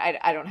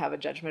 I don't have a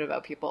judgment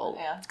about people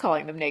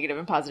calling them negative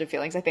and positive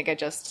feelings. I think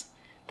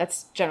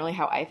that's generally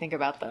how I think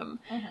about them.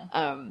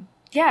 And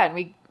do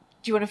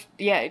you want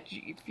to,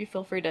 you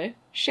feel free to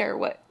share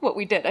what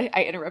we did.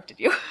 I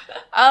interrupted you.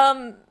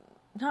 No,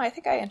 I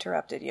think I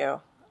interrupted you.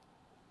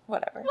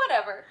 Whatever.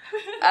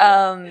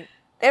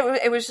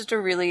 It was just a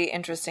really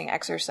interesting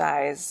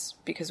exercise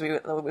because we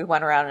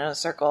went around in a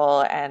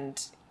circle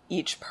and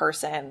each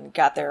person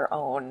got their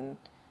own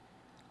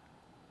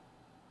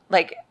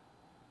like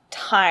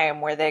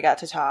time where they got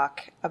to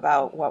talk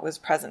about what was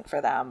present for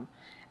them,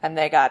 and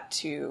they got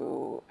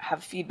to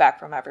have feedback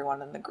from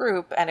everyone in the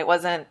group. And it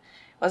wasn't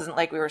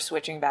like we were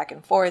switching back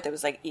and forth. It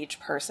was like each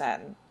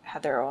person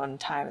had their own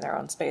time, their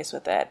own space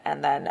with it.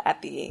 And then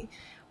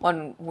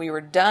when we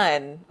were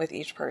done with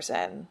each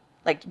person,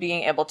 like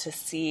being able to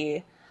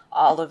see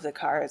all of the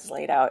cards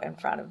laid out in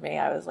front of me,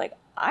 I was like,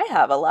 I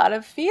have a lot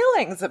of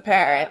feelings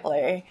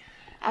apparently.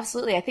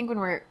 Absolutely. I think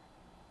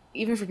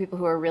even for people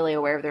who are really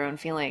aware of their own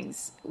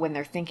feelings, when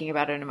they're thinking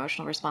about an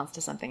emotional response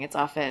to something, it's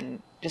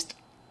often just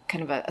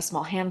kind of a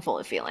small handful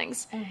of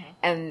feelings. Mm-hmm.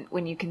 And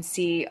when you can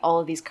see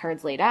all of these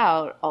cards laid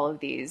out, all of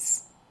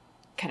these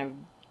kind of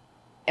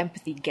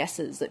empathy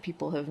guesses that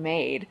people have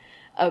made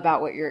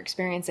about what you're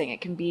experiencing,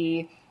 it can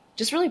be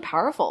just really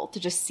powerful to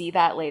just see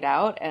that laid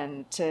out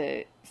and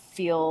to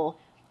feel.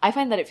 I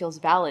find that it feels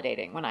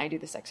validating when I do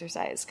this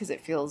exercise because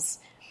it feels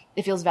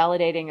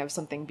validating of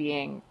something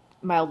being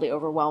mildly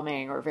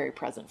overwhelming or very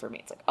present for me.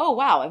 It's like, oh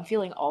wow, I'm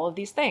feeling all of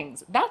these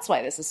things. That's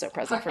why this is so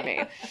present for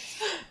me.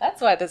 That's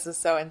why this is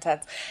so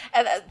intense.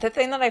 And the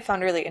thing that I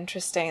found really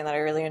interesting and that I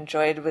really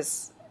enjoyed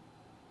was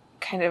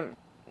kind of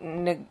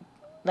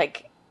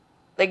like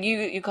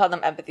you call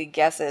them empathy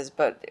guesses,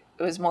 but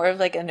it was more of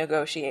like a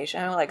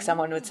negotiation. Like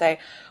someone would say,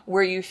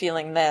 were you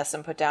feeling this?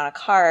 And put down a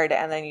card,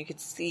 and then you could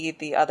see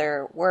the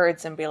other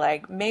words and be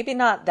like, maybe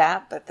not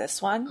that, but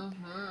this one,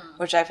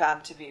 which I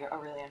found to be a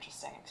really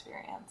interesting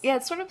experience. Yeah,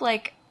 it's sort of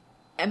like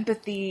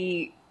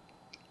empathy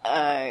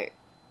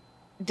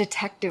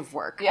detective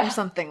work or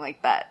something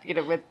like that,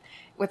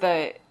 with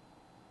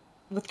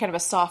kind of a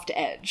soft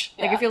edge.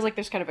 Like it feels like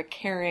there's kind of a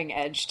caring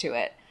edge to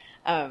it.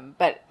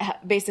 But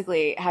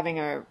basically having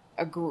a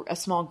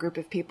small group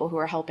of people who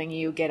are helping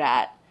you get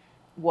at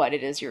what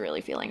it is you're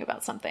really feeling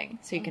about something,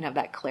 so you can have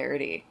that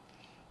clarity.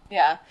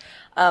 Yeah.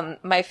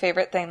 My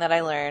favorite thing that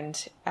I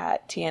learned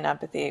at Tea and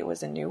Empathy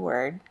was a new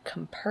word,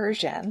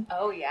 compersion.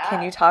 Oh, yeah.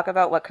 Can you talk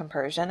about what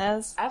compersion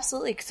is?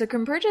 Absolutely. So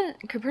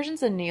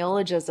compersion's a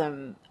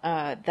neologism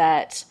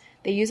that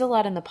they use a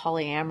lot in the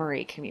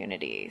polyamory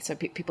community. So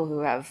people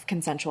who have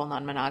consensual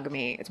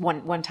non-monogamy. It's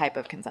one type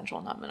of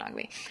consensual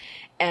non-monogamy.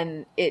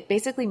 And it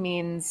basically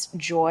means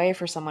joy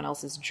for someone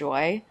else's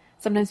joy.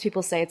 Sometimes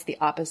people say it's the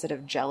opposite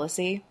of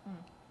jealousy.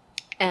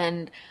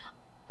 And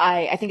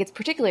I think it's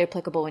particularly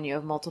applicable when you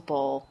have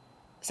multiple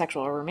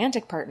sexual or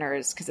romantic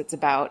partners, because it's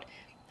about,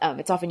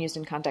 it's often used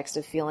in context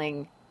of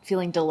feeling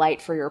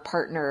delight for your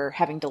partner,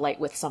 having delight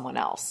with someone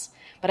else.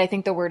 But I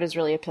think the word is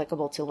really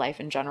applicable to life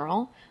in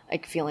general,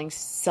 like feeling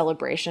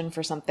celebration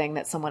for something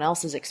that someone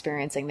else is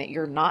experiencing that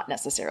you're not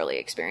necessarily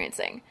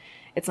experiencing.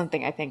 It's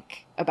something I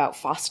think about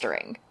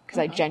fostering, because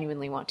I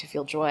genuinely want to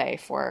feel joy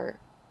for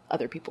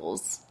other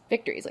people's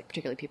victories, like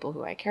particularly people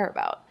who I care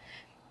about.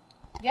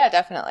 Yeah,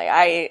 definitely.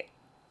 I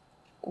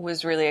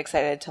was really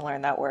excited to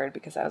learn that word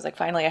because I was like,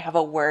 finally, I have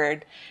a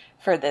word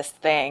for this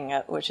thing,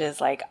 which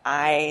is like,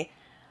 I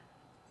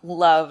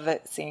love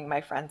seeing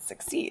my friends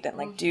succeed and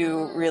like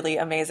do really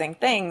amazing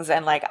things.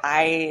 And like,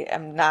 I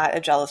am not a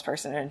jealous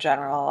person in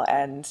general.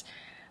 And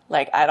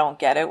like, I don't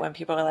get it when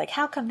people are like,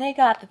 how come they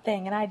got the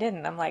thing and I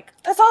didn't? I'm like,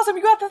 that's awesome.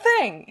 You got the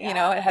thing. Yeah. You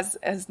know, it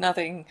has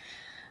nothing,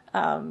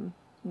 no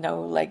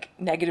like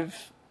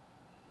negative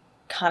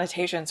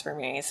connotations for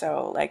me.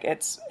 So like,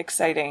 it's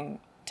exciting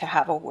to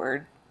have a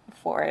word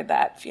for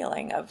that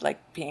feeling of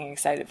like being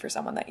excited for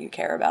someone that you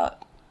care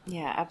about.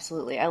 Yeah,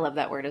 absolutely. I love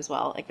that word as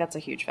well. Like, that's a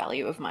huge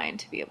value of mine,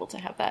 to be able to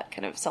have that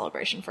kind of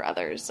celebration for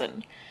others.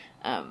 And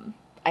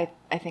I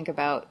think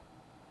about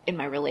in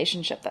my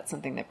relationship, that's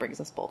something that brings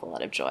us both a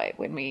lot of joy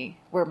when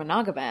we're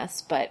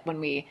monogamous, but when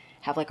we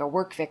have like a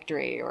work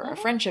victory or a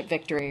friendship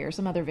victory or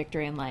some other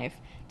victory in life,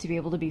 to be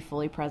able to be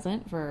fully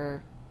present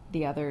for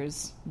the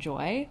other's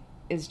joy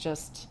is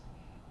just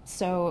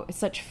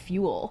such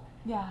fuel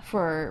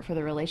for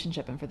the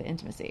relationship and for the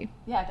intimacy.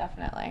 Yeah,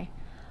 definitely.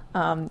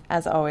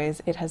 As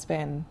always, it has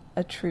been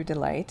a true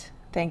delight.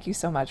 Thank you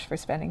so much for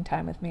spending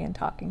time with me and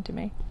talking to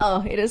me.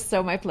 Oh, it is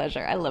so my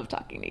pleasure. I love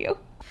talking to you.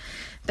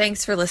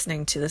 Thanks for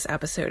listening to this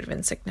episode of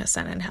In Sickness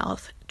and in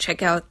Health.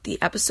 Check out the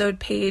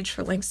episode page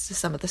for links to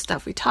some of the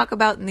stuff we talk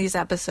about in these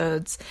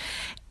episodes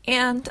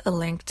and a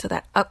link to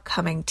that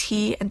upcoming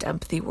Tea and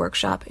Empathy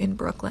workshop in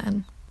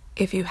Brooklyn.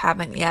 If you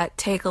haven't yet,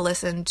 take a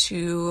listen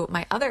to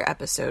my other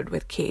episode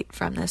with Kate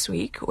from this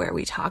week, where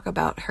we talk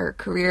about her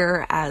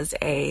career as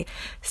a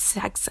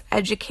sex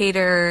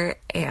educator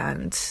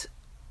and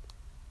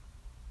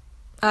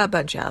a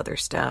bunch of other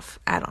stuff.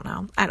 I don't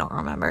know. I don't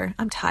remember.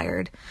 I'm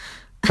tired.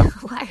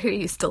 Why are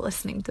you still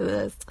listening to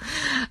this?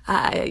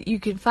 You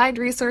can find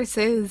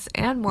resources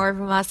and more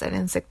from us at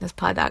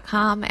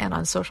insicknesspod.com and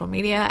on social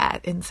media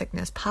at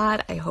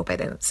insicknesspod. I hope I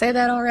didn't say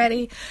that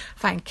already.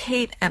 Find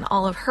Kate and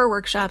all of her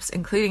workshops,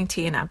 including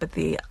Tea and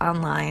Empathy,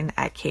 online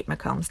at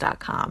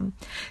katemccombs.com.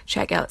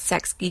 Check out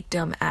Sex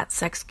Geekdom at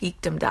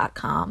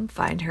sexgeekdom.com.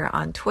 Find her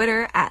on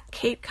Twitter at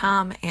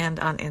KateCom and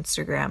on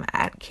Instagram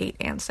at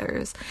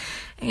KateAnswers.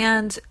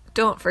 And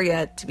don't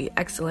forget to be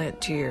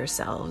excellent to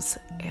yourselves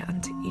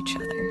and each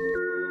other.